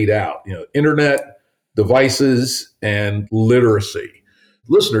you laid out, internet, devices, and literacy.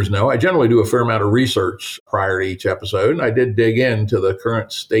 Listeners know I generally do a fair amount of research prior to each episode, and I did dig into the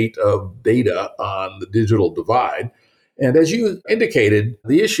current state of data on the digital divide. And as you indicated,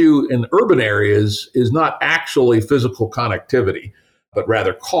 the issue in urban areas is not actually physical connectivity, but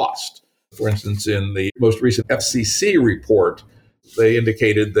rather cost. For instance, in the most recent FCC report, they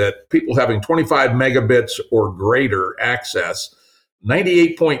indicated that people having 25 megabits or greater access,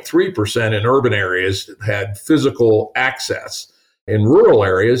 98.3% in urban areas had physical access. In rural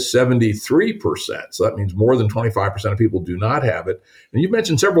areas, 73%. So that means more than 25% of people do not have it. And you've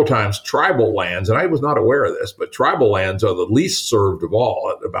mentioned several times tribal lands, and I was not aware of this, but tribal lands are the least served of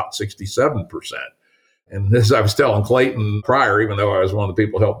all at about 67%. And as I was telling Clayton prior, even though I was one of the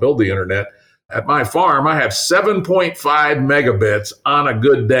people who helped build the internet, At my farm, I have 7.5 megabits on a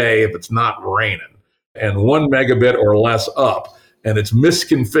good day if it's not raining, and 1 megabit or less up. And it's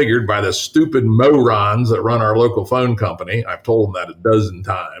misconfigured by the stupid morons that run our local phone company. I've told them that a dozen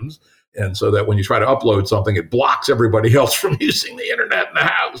times. And so that when you try to upload something, it blocks everybody else from using the internet in the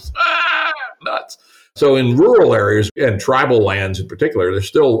house. Nuts. So in rural areas and tribal lands in particular, there's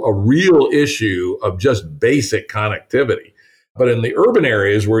still a real issue of just basic connectivity. But in the urban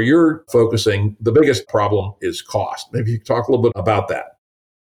areas where you're focusing, the biggest problem is cost. Maybe you could talk a little bit about that.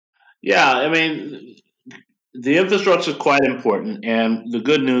 Yeah, I mean, the infrastructure is quite important. And the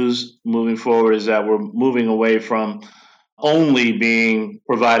good news moving forward is that we're moving away from only being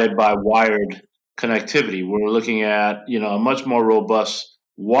provided by wired connectivity. We're looking at, a much more robust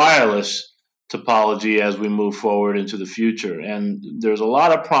wireless topology as we move forward into the future. And there's a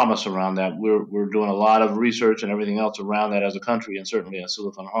lot of promise around that. We're doing a lot of research and everything else around that as a country, and certainly at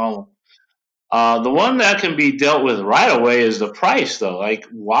Silicon Harlem. The one that can be dealt with right away is the price, though. Like,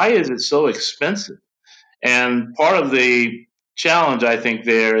 why is it so expensive? And part of the challenge, I think,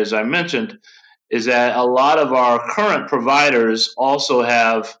 there, as I mentioned, is that a lot of our current providers also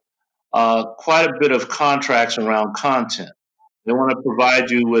have quite a bit of contracts around content. They want to provide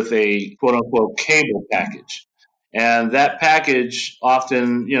you with a quote unquote cable package. And that package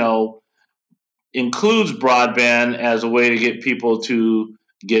often, includes broadband as a way to get people to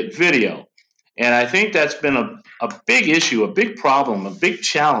get video. And I think that's been a big issue, a big problem, a big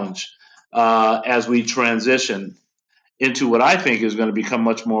challenge as we transition into what I think is going to become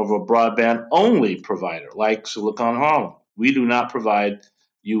much more of a broadband only provider like Silicon Harlem. We do not provide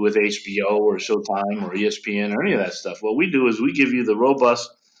you with HBO or Showtime or ESPN or any of that stuff. What we do is we give you the robust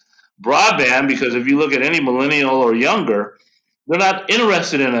broadband, because if you look at any millennial or younger, they're not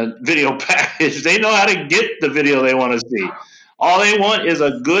interested in a video package. They know how to get the video they want to see. All they want is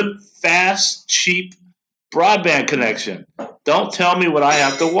a good, fast, cheap broadband connection. Don't tell me what I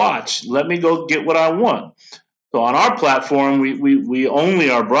have to watch. Let me go get what I want. So on our platform, we only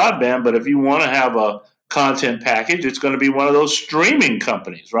are broadband, but if you want to have a content package, it's going to be one of those streaming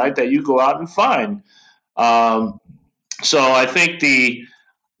companies, right, that you go out and find. So I think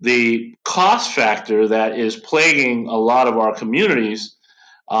the cost factor that is plaguing a lot of our communities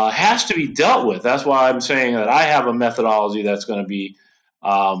has to be dealt with. That's why I'm saying that I have a methodology that's going to be,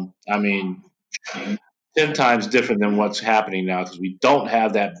 10 times different than what's happening now, because we don't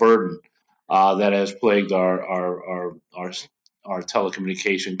have that burden that has plagued our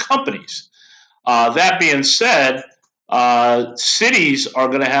telecommunication companies. That being said, cities are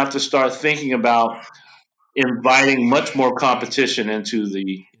going to have to start thinking about inviting much more competition into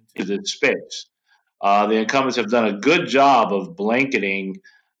the space. The incumbents have done a good job of blanketing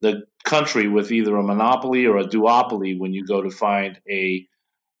the country with either a monopoly or a duopoly when you go to find a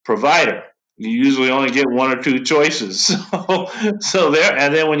provider. You usually only get one or two choices. So there,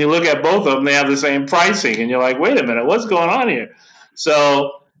 and then when you look at both of them, they have the same pricing, and you're like, wait a minute, what's going on here?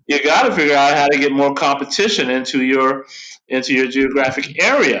 So you got to figure out how to get more competition into your geographic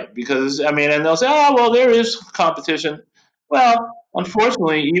area, because and they'll say, oh, well, there is competition. Well,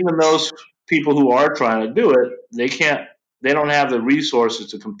 unfortunately, even those people who are trying to do it, they don't have the resources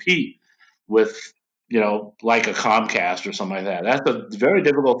to compete with, like a Comcast or something like that. That's a very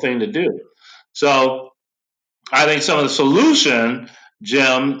difficult thing to do. So I think some of the solution,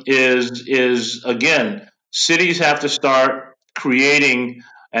 Jim, is again, cities have to start creating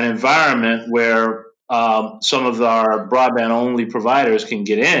an environment where some of our broadband only providers can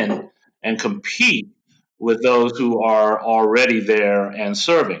get in and compete with those who are already there and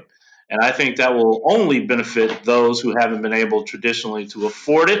serving. And I think that will only benefit those who haven't been able traditionally to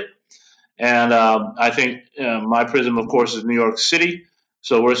afford it. And I think my prism, of course, is New York City.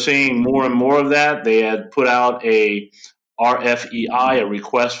 So we're seeing more and more of that. They had put out a RFEI, a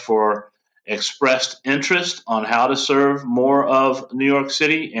request for expressed interest on how to serve more of New York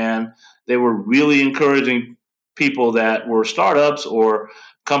City. And they were really encouraging people that were startups or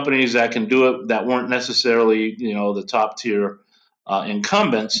companies that can do it that weren't necessarily, the top tier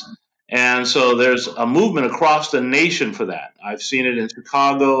incumbents. And so there's a movement across the nation for that. I've seen it in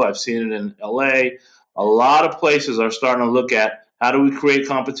Chicago. I've seen it in LA. A lot of places are starting to look at how do we create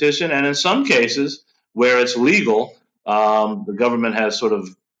competition. And in some cases where it's legal, the government has sort of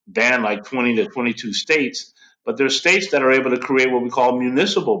banned like 20 to 22 states. But there's states that are able to create what we call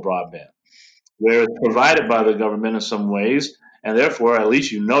municipal broadband, where it's provided by the government in some ways. And therefore, at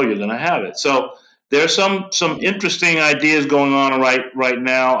least you're going to have it. So there's some interesting ideas going on right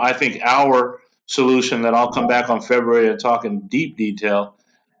now. I think our solution that I'll come back on February and talk in deep detail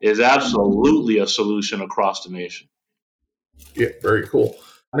is absolutely a solution across the nation. Yeah, very cool.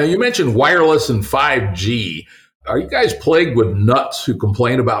 Now, you mentioned wireless and 5G. Are you guys plagued with nuts who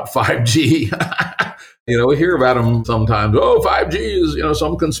complain about 5G? We hear about them sometimes. Oh, 5G is,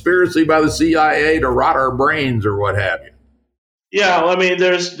 some conspiracy by the CIA to rot our brains or what have you. Yeah, well, I mean,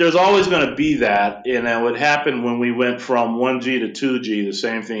 there's always going to be that, and that would happen when we went from 1G to 2G. The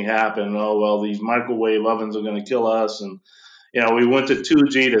same thing happened. Oh, well, these microwave ovens are going to kill us, and we went to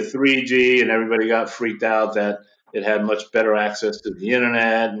 2G to 3G, and everybody got freaked out that it had much better access to the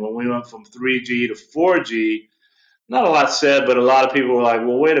internet. And when we went from 3G to 4G, not a lot said, but a lot of people were like,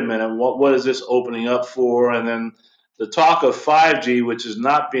 well, wait a minute, what is this opening up for? And then the talk of 5G, which has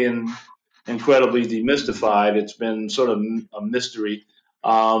not been incredibly demystified, it's been sort of a mystery.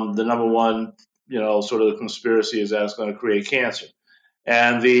 The number one, sort of the conspiracy is that it's going to create cancer.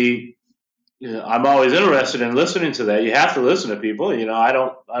 And I'm always interested in listening to that. You have to listen to people. I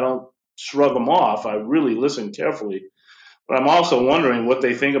don't shrug them off. I really listen carefully. But I'm also wondering what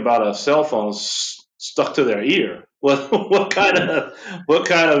they think about a cell phone stuck to their ear. What kind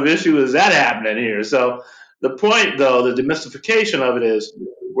of issue is that happening here? So the point, though, the demystification of it is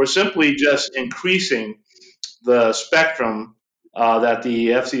we're simply just increasing the spectrum that the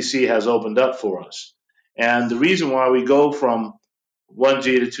FCC has opened up for us. And the reason why we go from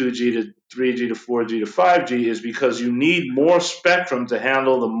 1G to 2G to 3G to 4G to 5G is because you need more spectrum to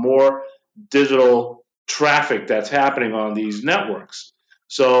handle the more digital traffic that's happening on these networks.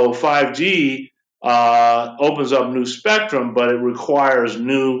 So 5G opens up new spectrum, but it requires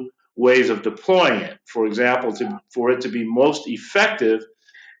new ways of deploying it. For example, for it to be most effective,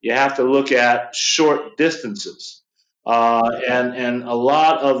 you have to look at short distances. And a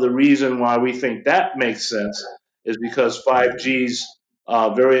lot of the reason why we think that makes sense is because 5G's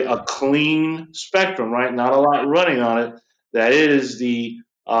a clean spectrum, right? Not a lot running on it. That is the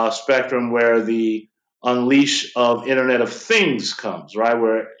spectrum where the unleash of Internet of Things comes, right?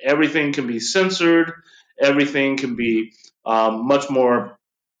 Where everything can be censored, everything can be much more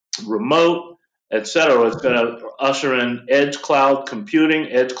remote, etc. It's going to usher in edge cloud computing.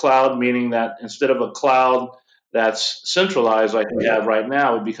 Edge cloud meaning that instead of a cloud that's centralized like we have right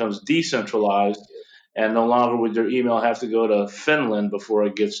now, it becomes decentralized, and no longer would your email have to go to Finland before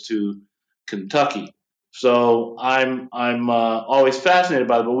it gets to Kentucky. So I'm always fascinated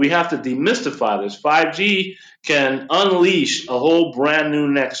by it, but we have to demystify this. 5G can unleash a whole brand new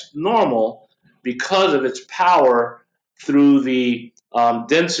next normal because of its power through the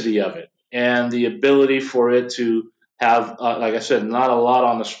density of it and the ability for it to have, like I said, not a lot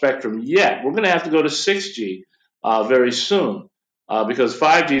on the spectrum yet. We're going to have to go to 6G very soon because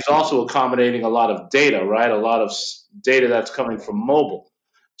 5G is also accommodating a lot of data, right? A lot of data that's coming from mobile.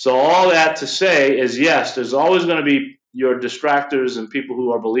 So all that to say is, yes, there's always going to be your distractors and people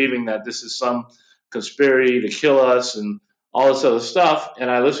who are believing that this is some conspiracy to kill us and all this other stuff. And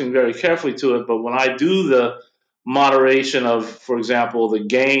I listen very carefully to it. But when I do the moderation of, for example, the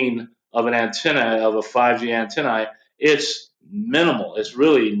gain of an antenna, of a 5G antenna, it's minimal. It's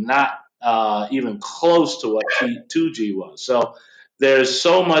really not even close to what 2G was. So there's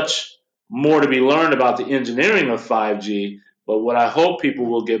so much more to be learned about the engineering of 5G. But what I hope people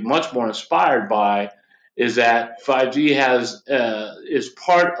will get much more inspired by is that 5G is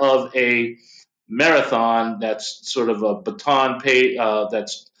part of a marathon that's sort of a baton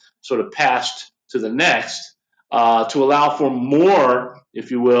that's sort of passed to the next to allow for more, if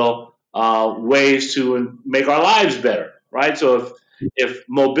you will, ways to make our lives better, right? So if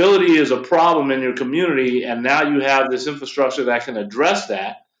mobility is a problem in your community and now you have this infrastructure that can address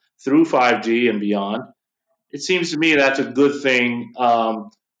that through 5G and beyond, it seems to me that's a good thing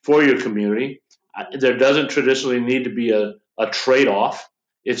for your community. There doesn't traditionally need to be a trade-off.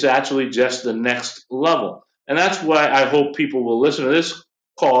 It's actually just the next level. And that's why I hope people will listen to this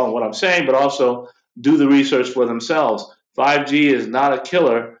call and what I'm saying, but also do the research for themselves. 5G is not a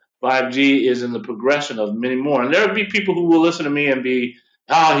killer. 5G is in the progression of many more. And there will be people who will listen to me and be,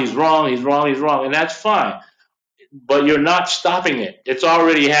 he's wrong. And that's fine. But you're not stopping it. It's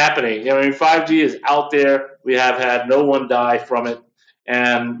already happening. 5G is out there. We have had no one die from it.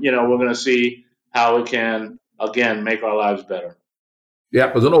 And, we're going to see how it can, again, make our lives better. Yeah,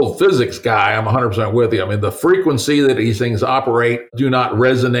 as an old physics guy, I'm 100% with you. I mean, the frequency that these things operate do not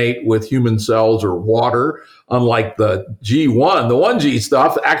resonate with human cells or water, unlike the G1. The 1G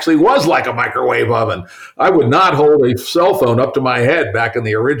stuff actually was like a microwave oven. I would not hold a cell phone up to my head back in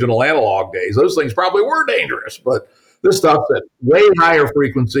the original analog days. Those things probably were dangerous, but this stuff's at way higher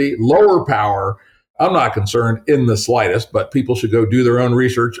frequency, lower power. I'm not concerned in the slightest, but people should go do their own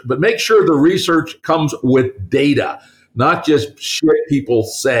research. But make sure the research comes with data, not just shit people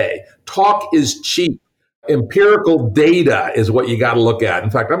say. Talk is cheap. empirical data is what you got to look at. In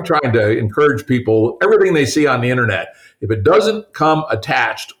fact, I'm trying to encourage people, everything they see on the internet, if it doesn't come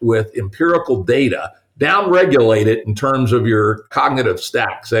attached with empirical data, downregulate it in terms of your cognitive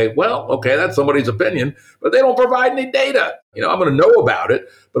stack. Say, well, okay, that's somebody's opinion, but they don't provide any data. I'm going to know about it,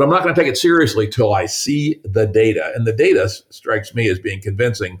 but I'm not going to take it seriously till I see the data. And the data strikes me as being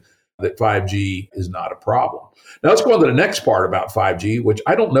convincing that 5G is not a problem. Now let's go on to the next part about 5G, which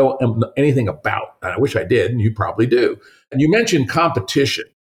I don't know anything about, and I wish I did, and you probably do. And you mentioned competition.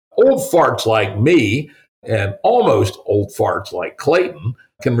 Old farts like me, and almost old farts like Clayton,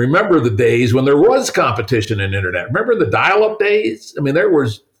 can remember the days when there was competition in internet. Remember the dial-up days? I mean, there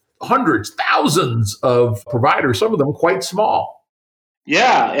was hundreds, thousands of providers, some of them quite small.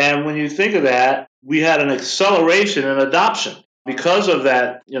 Yeah, and when you think of that, we had an acceleration in adoption because of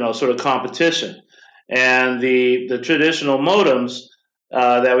that, sort of competition. And the traditional modems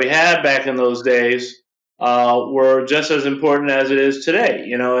that we had back in those days were just as important as it is today,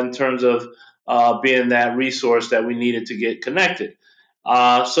 in terms of being that resource that we needed to get connected.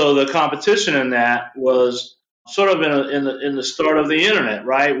 So the competition in that was sort of in the start of the internet,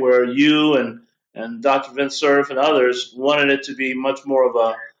 right, where you and Dr. Vince Cerf and others wanted it to be much more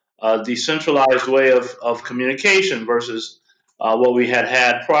of a decentralized way of communication versus what we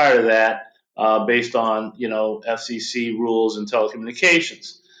had prior to that, based on FCC rules and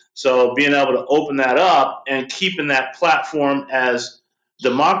telecommunications. So being able to open that up and keeping that platform as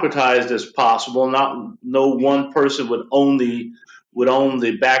democratized as possible, no one person would own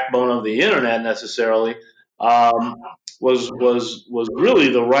the backbone of the internet necessarily, was really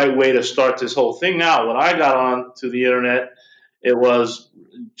the right way to start this whole thing. Now, when I got on to the internet, it was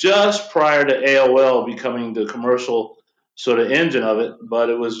just prior to AOL becoming the commercial sort of engine of it, but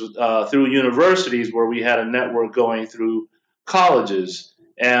it was through universities where we had a network going through colleges,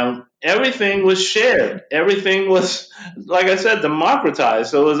 and everything was shared. Everything was, like I said, democratized.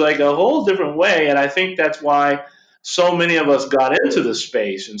 So it was like a whole different way, and I think that's why so many of us got into the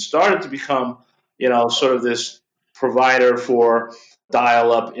space and started to become, sort of this provider for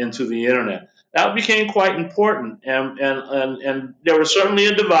dial-up into the internet. That became quite important, and there was certainly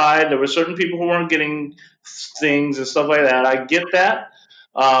a divide. There were certain people who weren't getting things and stuff like that. I get that,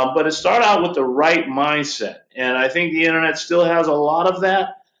 but it started out with the right mindset, and I think the internet still has a lot of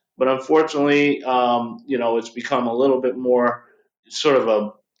that. But unfortunately, it's become a little bit more sort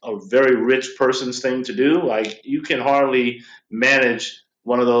of a very rich person's thing to do. Like, you can hardly manage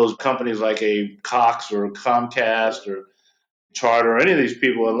one of those companies like a Cox or Comcast or Charter or any of these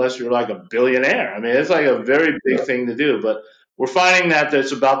people unless you're like a billionaire. I mean, it's like a very big thing to do. But we're finding that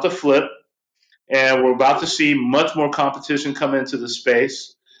it's about to flip, and we're about to see much more competition come into the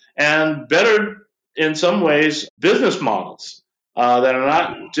space, and better, in some ways, business models that are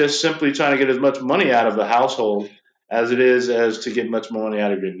not just simply trying to get as much money out of the household as it is as to get much more money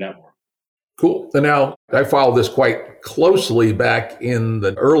out of your network. Cool. And now I followed this quite closely back in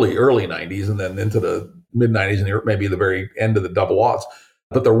the early 90s and then into the mid 90s and maybe the very end of the double aughts.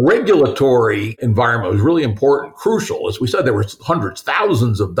 But the regulatory environment was really important, crucial. As we said, there were hundreds,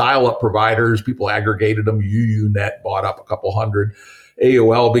 thousands of dial-up providers. People aggregated them. UUNet bought up a couple hundred.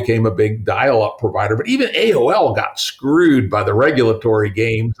 AOL became a big dial-up provider. But even AOL got screwed by the regulatory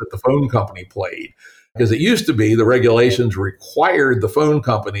games that the phone company played. Because it used to be the regulations required the phone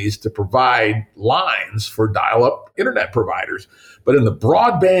companies to provide lines for dial-up internet providers. But in the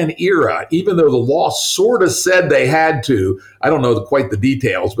broadband era, even though the law sort of said they had to, I don't know quite the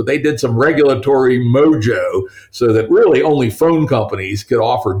details, but they did some regulatory mojo so that really only phone companies could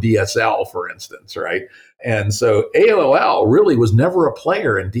offer DSL, for instance, right? And so AOL really was never a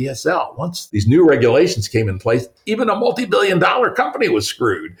player in DSL. Once these new regulations came in place, even a multi-billion-dollar company was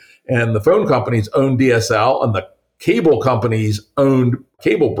screwed. And the phone companies owned DSL and the cable companies owned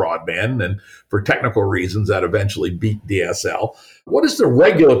cable broadband. And for technical reasons, that eventually beat DSL. What does the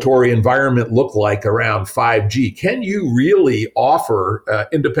regulatory environment look like around 5G? Can you really offer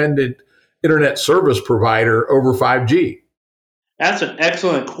independent internet service provider over 5G? That's an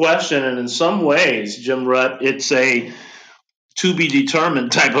excellent question. And in some ways, Jim Rutt, it's a to be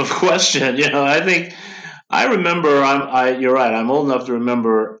determined type of question. I remember, you're right, I'm old enough to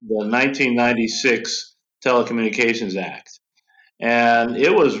remember the 1996 Telecommunications Act. And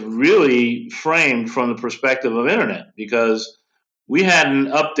it was really framed from the perspective of internet because we hadn't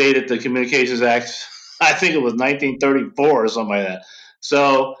updated the Communications Act, I think it was 1934 or something like that.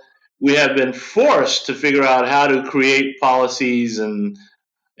 So we had been forced to figure out how to create policies and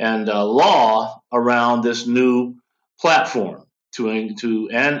law around this new platform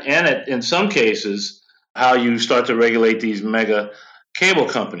in some cases how you start to regulate these mega cable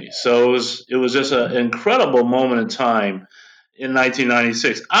companies. So it was just an incredible moment in time in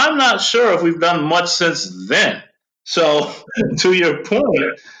 1996. I'm not sure if we've done much since then. So to your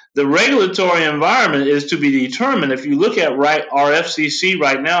point, the regulatory environment is to be determined. If you look at our FCC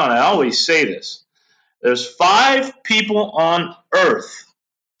right now, and I always say this, there's five people on Earth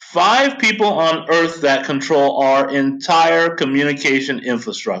that control our entire communication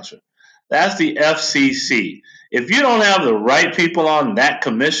infrastructure. That's the FCC. If you don't have the right people on that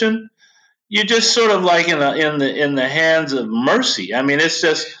commission, you're just sort of like in the hands of mercy. I mean, it's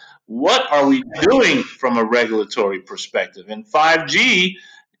just, what are we doing from a regulatory perspective? And 5G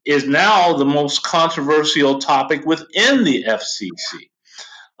is now the most controversial topic within the FCC.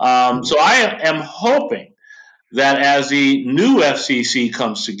 So I am hoping that as the new FCC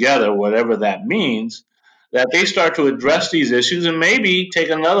comes together, whatever that means, that they start to address these issues and maybe take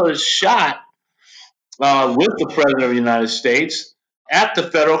another shot with the President of the United States at the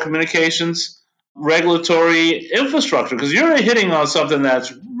federal communications regulatory infrastructure, because you're hitting on something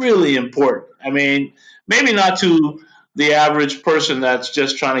that's really important. I mean, maybe not to the average person that's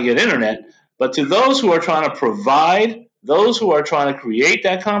just trying to get internet, but to those who are trying to provide, those who are trying to create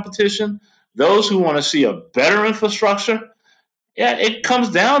that competition, those who want to see a better infrastructure. Yeah, it comes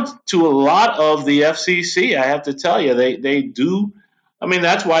down to a lot of the FCC. I have to tell you, they do. I mean,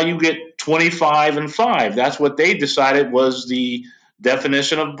 that's why you get 25 and 5. That's what they decided was the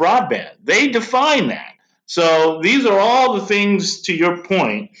definition of broadband. They define that. So these are all the things, to your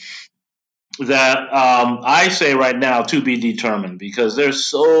point, that I say right now to be determined, because there's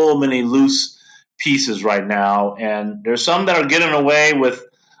so many loose pieces right now, and there's some that are getting away with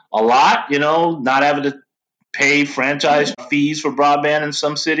a lot, not having to pay franchise fees for broadband in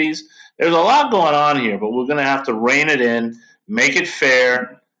some cities. There's a lot going on here, but we're going to have to rein it in, make it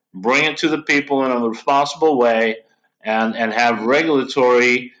fair, bring it to the people in a responsible way, and have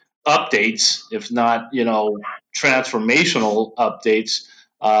regulatory updates, if not, transformational updates,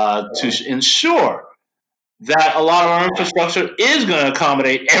 to ensure that a lot of our infrastructure is going to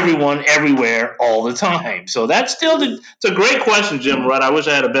accommodate everyone, everywhere, all the time. So it's a great question, Jim Rudd. I wish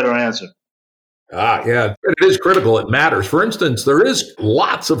I had a better answer. Yeah, it is critical. It matters. For instance, there is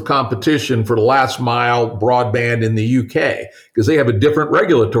lots of competition for the last mile broadband in the UK because they have a different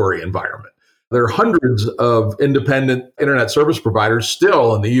regulatory environment. There are hundreds of independent internet service providers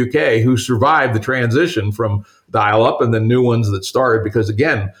still in the UK who survived the transition from dial-up and the new ones that started because,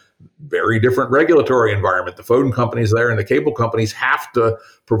 again, very different regulatory environment. The phone companies there and the cable companies have to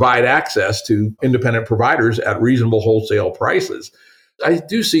provide access to independent providers at reasonable wholesale prices. I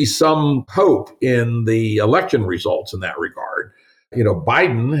do see some hope in the election results in that regard.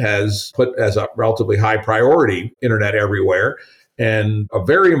 Biden has put as a relatively high priority internet everywhere. And a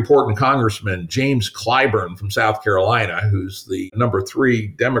very important congressman, James Clyburn from South Carolina, who's the number 3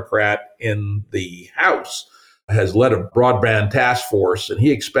 Democrat in the House, has led a broadband task force. And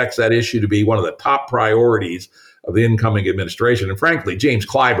he expects that issue to be one of the top priorities of the incoming administration. And frankly, James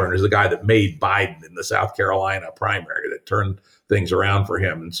Clyburn is the guy that made Biden in the South Carolina primary, that turned things around for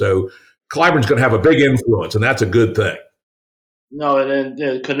him. And so Clyburn's going to have a big influence, and that's a good thing. No,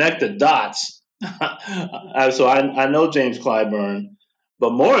 and connect the dots. So I know James Clyburn,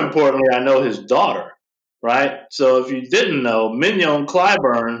 but more importantly, I know his daughter, right? So if you didn't know, Mignon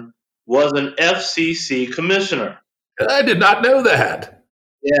Clyburn was an FCC commissioner. I did not know that.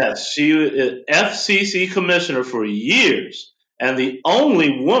 Yes, she was FCC commissioner for years, and the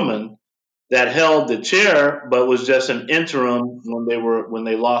only woman that held the chair, but was just an interim when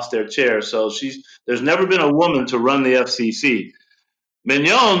they lost their chair. So there's never been a woman to run the FCC.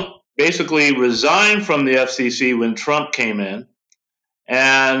 Mignon basically resigned from the FCC when Trump came in,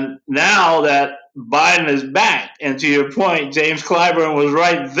 and now that Biden is back, and to your point, James Clyburn was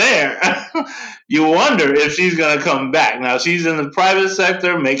right there. You wonder if she's going to come back. Now she's in the private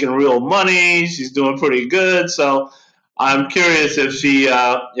sector, making real money. She's doing pretty good. So I'm curious if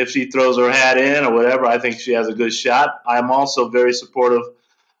she throws her hat in or whatever. I think she has a good shot. I'm also very supportive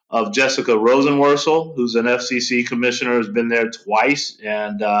of Jessica Rosenworcel, who's an FCC commissioner, has been there twice,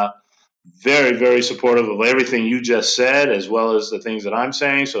 and very, very supportive of everything you just said, as well as the things that I'm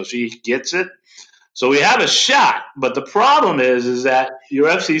saying. So she gets it. So we have a shot. But the problem is that your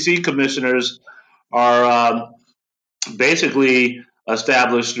FCC commissioners are basically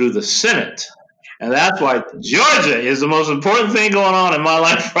established through the Senate. And that's why Georgia is the most important thing going on in my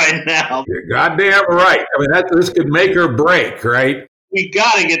life right now. You're goddamn right. I mean, this could make or break, right? We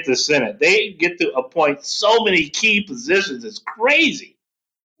got to get the Senate. They get to appoint so many key positions. It's crazy.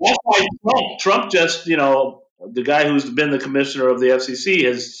 That's why Trump just, the guy who's been the commissioner of the FCC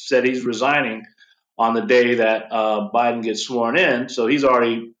has said he's resigning on the day that Biden gets sworn in. So he's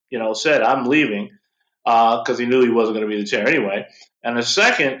already, said, I'm leaving because he knew he wasn't going to be the chair anyway. And the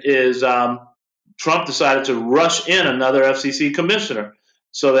second is Trump decided to rush in another FCC commissioner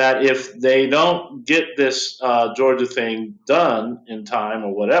so that if they don't get this Georgia thing done in time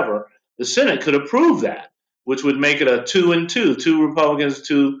or whatever, the Senate could approve that, which would make it a 2-2, two Republicans,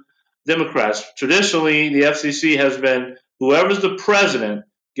 two Democrats. Traditionally, the FCC has been whoever's the president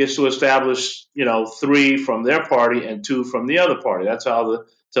gets to establish, 3 from their party and 2 from the other party. That's how the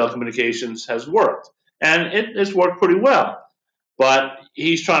telecommunications has worked. And it's worked pretty well. But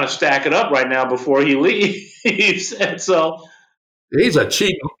he's trying to stack it up right now before he leaves. And so he's a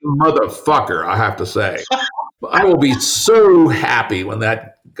cheap motherfucker, I have to say. I will be so happy when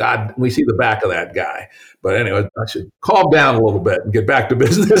we see the back of that guy. But anyway, I should calm down a little bit and get back to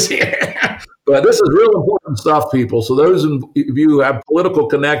business here. But this is real important stuff, people. So those of you who have political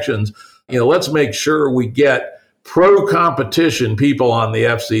connections, let's make sure we get pro-competition people on the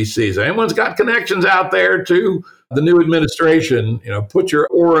FCC. So anyone's got connections out there to the new administration, put your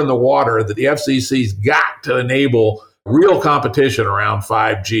oar in the water that the FCC's got to enable real competition around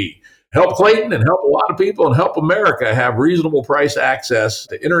 5G. Help Clayton and help a lot of people and help America have reasonable price access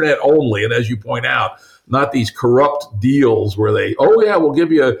to internet only. And as you point out, not these corrupt deals where we'll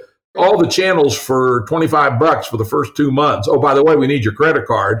give you all the channels for $25 for the first 2 months. Oh, by the way, we need your credit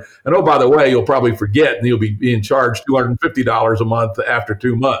card. And oh, by the way, you'll probably forget and you'll be being charged $250 a month after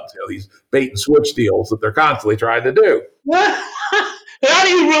 2 months. These bait and switch deals that they're constantly trying to do. How do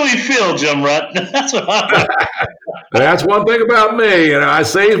you really feel, Jim Rutt? That's what I'm That's one thing about me. I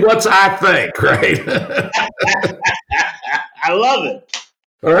say what I think, right? I love it.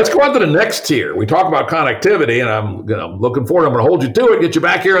 All right, let's go on to the next tier. We talk about connectivity, and I'm looking forward. I'm going to hold you to it, get you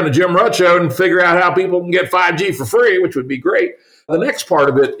back here on the Jim Rutt Show and figure out how people can get 5G for free, which would be great. The next part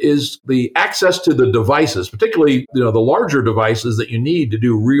of it is the access to the devices, particularly the larger devices that you need to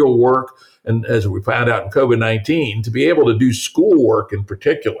do real work. And as we found out in COVID-19, to be able to do schoolwork in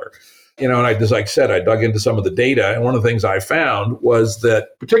particular. And as I said, I dug into some of the data. And one of the things I found was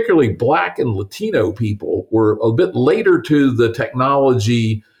that particularly Black and Latino people were a bit later to the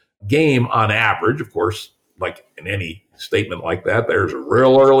technology game on average. Of course, like in any statement like that, there's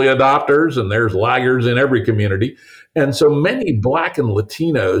real early adopters and there's laggards in every community. And so many Black and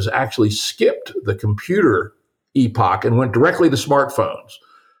Latinos actually skipped the computer epoch and went directly to smartphones.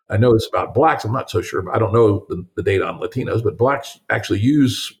 I know it's about Blacks. I'm not so sure. I don't know the data on Latinos, but Blacks actually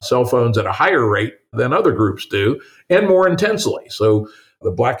use cell phones at a higher rate than other groups do and more intensely. So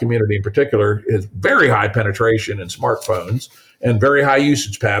the Black community in particular has very high penetration in smartphones and very high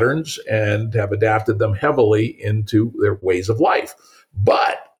usage patterns and have adapted them heavily into their ways of life.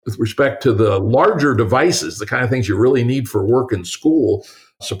 But with respect to the larger devices, the kind of things you really need for work and school,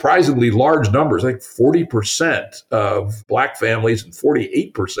 surprisingly large numbers, like 40% of Black families and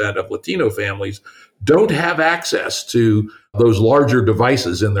 48% of Latino families don't have access to those larger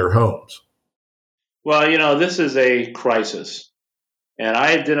devices in their homes. Well, this is a crisis, and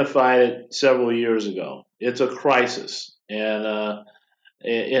I identified it several years ago. It's a crisis. And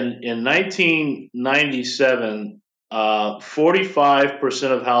in 1997,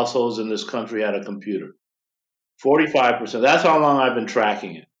 45% of households in this country had a computer. 45%. That's how long I've been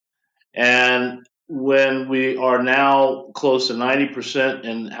tracking it. And when we are now close to 90%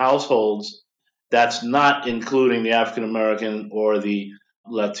 in households, that's not including the African American or the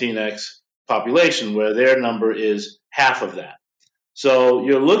Latinx population, where their number is half of that. So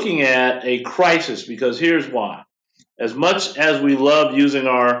you're looking at a crisis because here's why. As much as we love using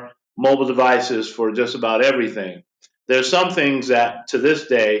our mobile devices for just about everything, there's some things that to this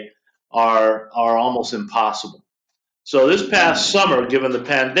day are almost impossible. So this past summer, given the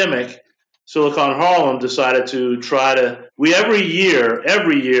pandemic, Silicon Harlem decided to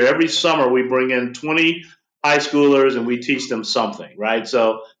every summer we bring in 20 high schoolers and we teach them something, right?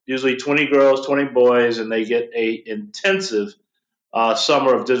 So usually 20 girls, 20 boys, and they get a intensive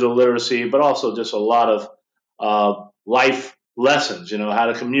summer of digital literacy, but also just a lot of life lessons, how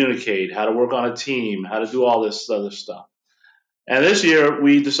to communicate, how to work on a team, how to do all this other stuff. And this year,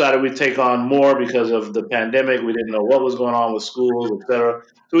 we decided we'd take on more because of the pandemic. We didn't know what was going on with schools, et cetera.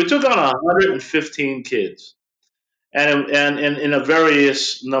 So we took on 115 kids and in a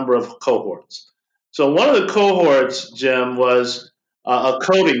various number of cohorts. So one of the cohorts, Jim, was a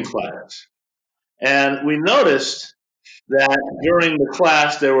coding class. And we noticed that during the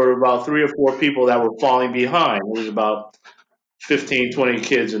class, there were about 3 or 4 people that were falling behind. There was about 15, 20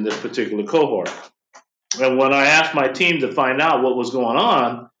 kids in this particular cohort. And when I asked my team to find out what was going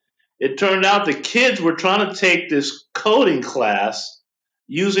on, it turned out the kids were trying to take this coding class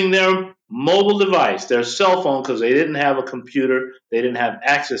using their mobile device, their cell phone, because they didn't have a computer, they didn't have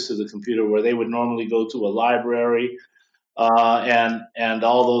access to the computer where they would normally go to a library, and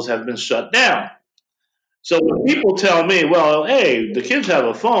all those have been shut down. So when people tell me, well, hey, the kids have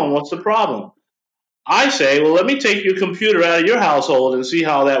a phone, what's the problem? I say, well, let me take your computer out of your household and see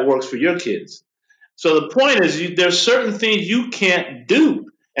how that works for your kids. So the point is, there's certain things you can't do.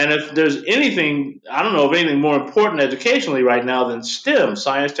 And if there's anything, I don't know of anything more important educationally right now than STEM,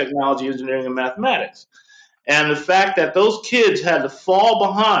 science, technology, engineering, and mathematics. And the fact that those kids had to fall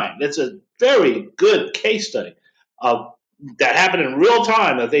behind, it's a very good case study of that happened in real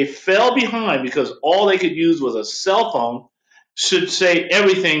time, that they fell behind because all they could use was a cell phone, should say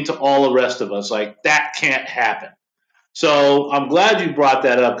everything to all the rest of us. Like, that can't happen. So I'm glad you brought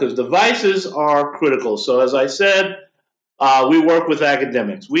that up because devices are critical. So as I said, we work with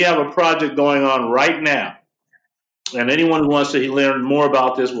academics. We have a project going on right now. And anyone who wants to learn more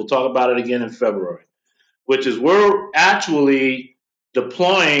about this, we'll talk about it again in February, which is we're actually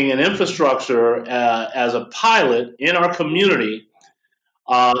deploying an infrastructure as a pilot in our community,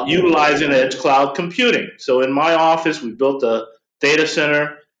 utilizing edge cloud computing. So in my office, we built a data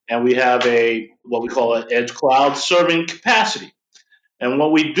center, and we have what we call an edge cloud serving capacity. And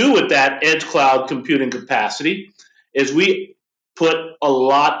what we do with that edge cloud computing capacity is we put a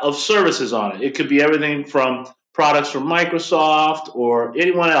lot of services on it. It could be everything from products from Microsoft or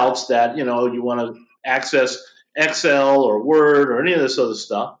anyone else that, you want to access Excel or Word or any of this other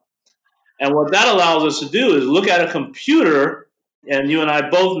stuff. And what that allows us to do is look at a computer, and you and I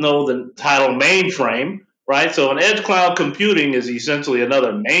both know the title mainframe, right? So an edge cloud computing is essentially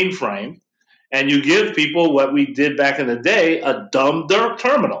another mainframe. And you give people what we did back in the day, a dumb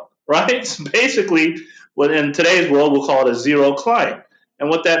terminal, right? So basically, what in today's world we'll call it a zero client. And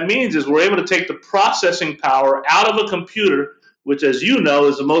what that means is we're able to take the processing power out of a computer, which, as you know,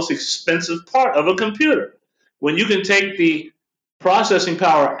 is the most expensive part of a computer. When you can take the processing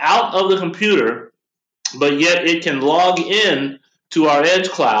power out of the computer, but yet it can log in to our edge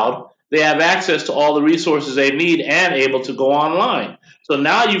cloud, they have access to all the resources they need and able to go online. So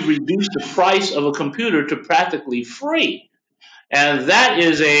now you've reduced the price of a computer to practically free. And that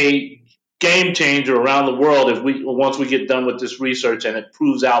is a game changer around the world once we get done with this research and it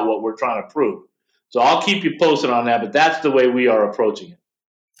proves out what we're trying to prove. So I'll keep you posted on that, but that's the way we are approaching it.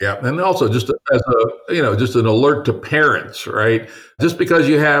 Yeah, and also just as just an alert to parents, right? Just because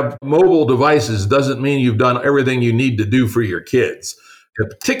you have mobile devices doesn't mean you've done everything you need to do for your kids,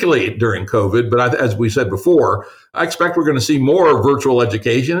 particularly during COVID. But as we said before, I expect we're going to see more virtual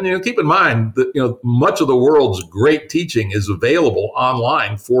education. And keep in mind that much of the world's great teaching is available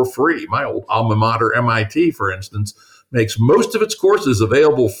online for free. My old alma mater, MIT, for instance, makes most of its courses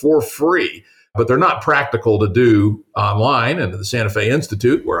available for free. But they're not practical to do online. And the Santa Fe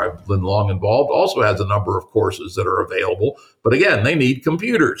Institute, where I've been long involved, also has a number of courses that are available. But again, they need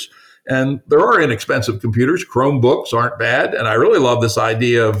computers. And there are inexpensive computers. Chromebooks aren't bad. And I really love this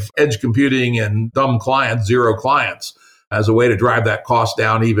idea of edge computing and dumb clients, zero clients, as a way to drive that cost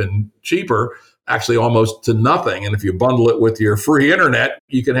down even cheaper, actually almost to nothing. And if you bundle it with your free internet,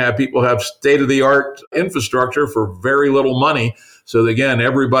 you can have people have state-of-the-art infrastructure for very little money. So again,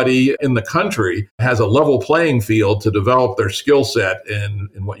 everybody in the country has a level playing field to develop their skill set in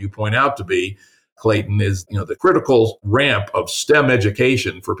what you point out to be, Clayton, is the critical ramp of STEM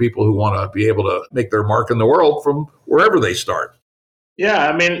education for people who want to be able to make their mark in the world from wherever they start. Yeah,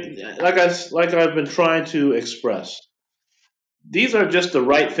 I mean, like I've been trying to express, these are just the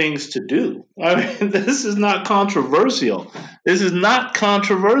right things to do. I mean, this is not controversial. This is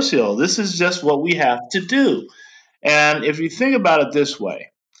just what we have to do. And if you think about it this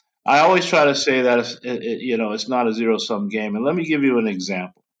way, I always try to say that it's not a zero-sum game. And let me give you an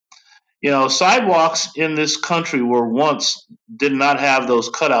example. Sidewalks in this country did not have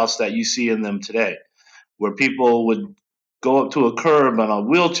those cutouts that you see in them today, where people would go up to a curb on a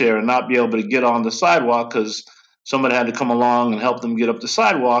wheelchair and not be able to get on the sidewalk because somebody had to come along and help them get up the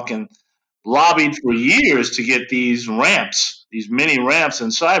sidewalk, and lobbied for years to get these ramps, these mini ramps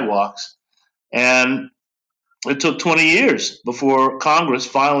and sidewalks. And it took 20 years before Congress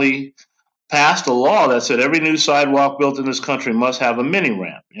finally passed a law that said every new sidewalk built in this country must have a mini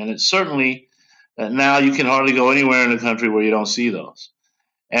ramp. And it's certainly now you can hardly go anywhere in the country where you don't see those.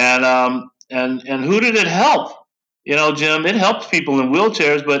 And who did it help? Jim, it helps people in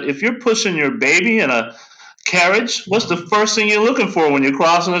wheelchairs. But if you're pushing your baby in a carriage, what's the first thing you're looking for when you're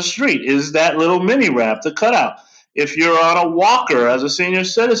crossing the street? Is that little mini ramp, the cutout. If you're on a walker as a senior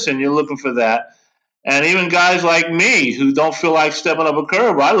citizen, you're looking for that. And even guys like me who don't feel like stepping up a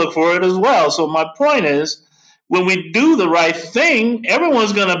curb, I look for it as well. So my point is, when we do the right thing,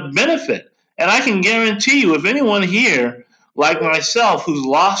 everyone's going to benefit. And I can guarantee you, if anyone here, like myself, who's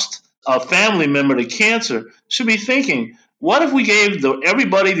lost a family member to cancer, should be thinking, what if we gave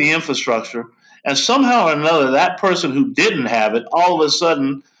everybody the infrastructure, and somehow or another, that person who didn't have it all of a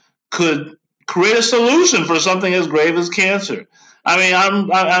sudden could create a solution for something as grave as cancer? I mean,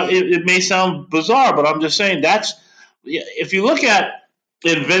 it may sound bizarre, but I'm just saying if you look at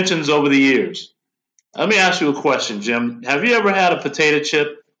inventions over the years. Let me ask you a question, Jim. Have you ever had a potato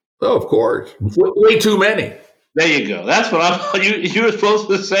chip? Oh, of course. Way too many. There you go. That's what you were supposed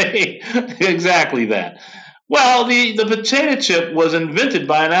to say. Exactly that. Well, the potato chip was invented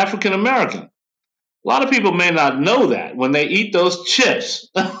by an African American. A lot of people may not know that when they eat those chips.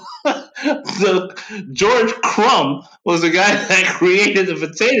 George Crumb was the guy that created the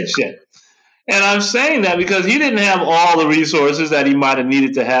potato chip. And I'm saying that because he didn't have all the resources that he might have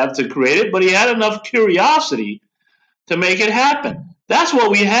needed to have to create it, but he had enough curiosity to make it happen. That's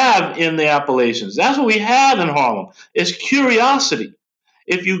what we have in the Appalachians. That's what we have in Harlem. It's curiosity.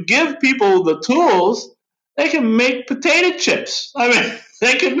 If you give people the tools, they can make potato chips. I mean,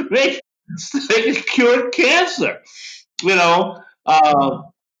 they can cure cancer. You know,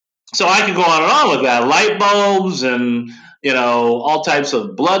 so I could go on and on with that. Light bulbs and all types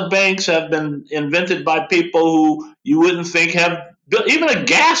of blood banks have been invented by people who you wouldn't think have even a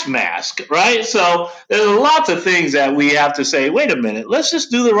gas mask, right? So there's lots of things that we have to say, wait a minute, let's just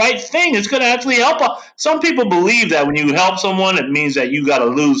do the right thing. It's going to actually help. Some people believe that when you help someone, it means that you got to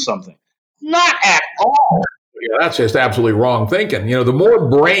lose something. Not at all. Yeah, that's just absolutely wrong thinking. The more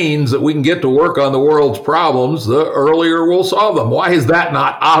brains that we can get to work on the world's problems, the earlier we'll solve them. Why is that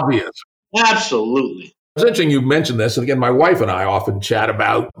not obvious? Absolutely. It's interesting you mentioned this. And again, my wife and I often chat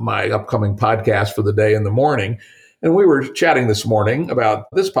about my upcoming podcast for the day in the morning. And we were chatting this morning about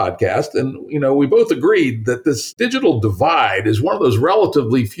this podcast. And, we both agreed that this digital divide is one of those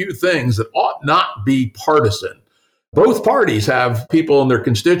relatively few things that ought not be partisan. Both parties have people in their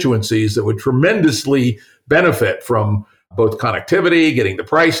constituencies that would tremendously benefit from both connectivity, getting the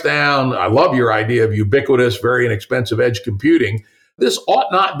price down. I love your idea of ubiquitous, very inexpensive edge computing. This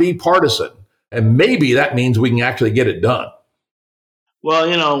ought not be partisan. And maybe that means we can actually get it done.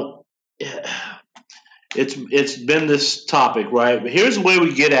 Well, it's been this topic, right? But here's the way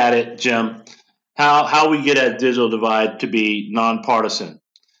we get at it, Jim, how we get at digital divide to be nonpartisan.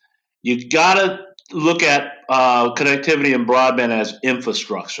 You got to look at connectivity and broadband as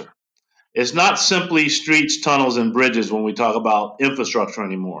infrastructure. It's not simply streets, tunnels, and bridges when we talk about infrastructure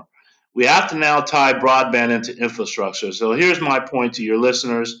anymore. We have to now tie broadband into infrastructure. So here's my point to your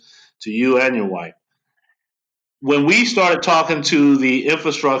listeners, to you and your wife. When we started talking to the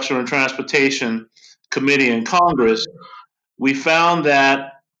Infrastructure and Transportation Committee in Congress, we found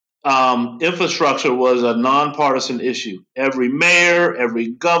that infrastructure was a nonpartisan issue. Every mayor, every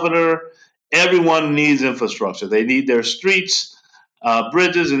governor, everyone needs infrastructure. They need their streets,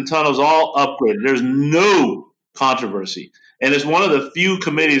 bridges, and tunnels all upgraded. There's no controversy. And it's one of the few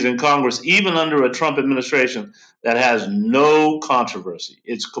committees in Congress, even under a Trump administration, that has no controversy.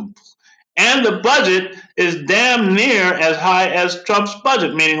 And the budget is damn near as high as Trump's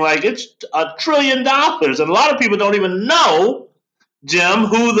budget, meaning like it's $1 trillion. And a lot of people don't even know, Jim,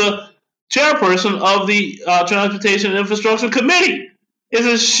 who the chairperson of the Transportation and Infrastructure Committee is.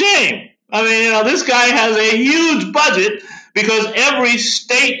 A shame. I mean, this guy has a huge budget because every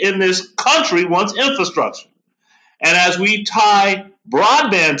state in this country wants infrastructure. And as we tie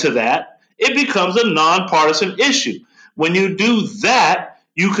broadband to that, it becomes a nonpartisan issue. When you do that,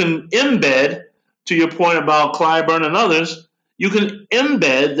 you can embed, to your point about Clyburn and others, you can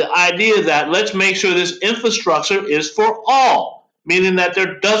embed the idea that let's make sure this infrastructure is for all, meaning that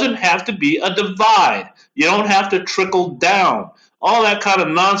there doesn't have to be a divide. You don't have to trickle down. All that kind of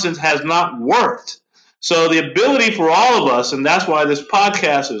nonsense has not worked. So the ability for all of us, and that's why this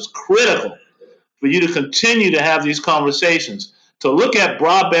podcast is critical, for you to continue to have these conversations, to look at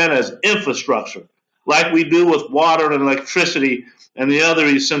broadband as infrastructure, like we do with water and electricity and the other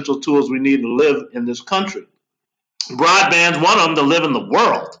essential tools we need to live in this country. Broadband's one of them to live in the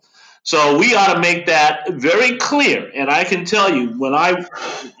world. So we ought to make that very clear. And I can tell you,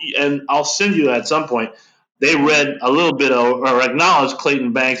 and I'll send you at some point, they read a little bit or acknowledged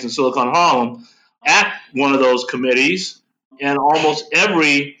Clayton Banks and Silicon Harlem at one of those committees, and almost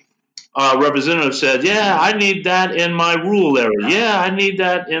every representative said, yeah, I need that in my rural area. Yeah, I need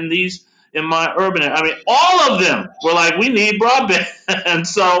that in my urban area. I mean, all of them were like, we need broadband. And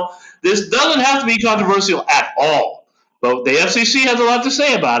so this doesn't have to be controversial at all. But the FCC has a lot to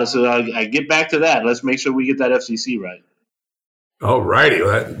say about it. So I get back to that. Let's make sure we get that FCC right. All righty.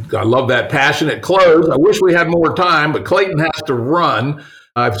 I love that passionate close. I wish we had more time, but Clayton has to run.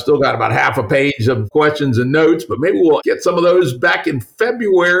 I've still got about half a page of questions and notes, but maybe we'll get some of those back in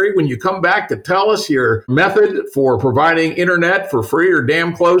February when you come back to tell us your method for providing internet for free or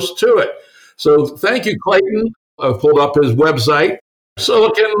damn close to it. So thank you, Clayton. I've pulled up his website,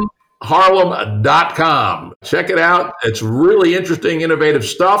 SiliconHarlem.com. Check it out. It's really interesting, innovative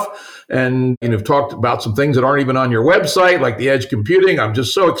stuff. And you've talked about some things that aren't even on your website, like the edge computing. I'm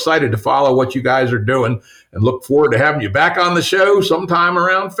just so excited to follow what you guys are doing and look forward to having you back on the show sometime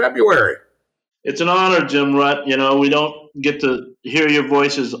around February. It's an honor, Jim Rutt. We don't get to hear your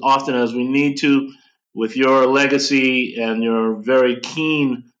voice as often as we need to with your legacy and your very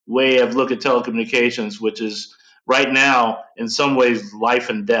keen way of look at telecommunications, which is right now, in some ways, life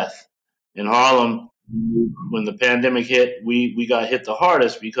and death. In Harlem, when the pandemic hit, we got hit the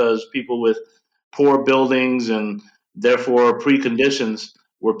hardest because people with poor buildings and therefore preconditions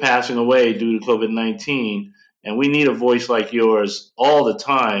were passing away due to COVID-19. And we need a voice like yours all the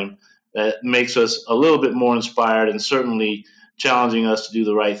time that makes us a little bit more inspired and certainly challenging us to do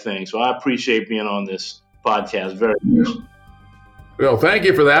the right thing. So I appreciate being on this podcast very much. Well, thank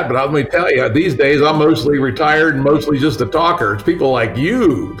you for that. But let me tell you, these days I'm mostly retired and mostly just a talker. It's people like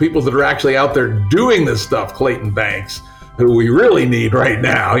you, people that are actually out there doing this stuff, Clayton Banks, who we really need right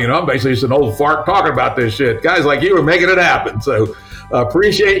now. I'm basically just an old fart talking about this shit. Guys like you are making it happen. So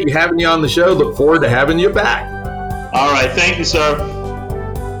appreciate you having you on the show. Look forward to having you back. All right. Thank you, sir.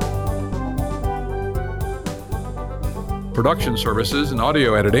 Production services and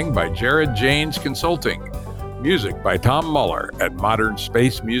audio editing by Jared Janes Consulting. Music by Tom Muller at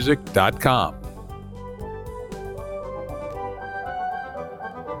modernspacemusic.com.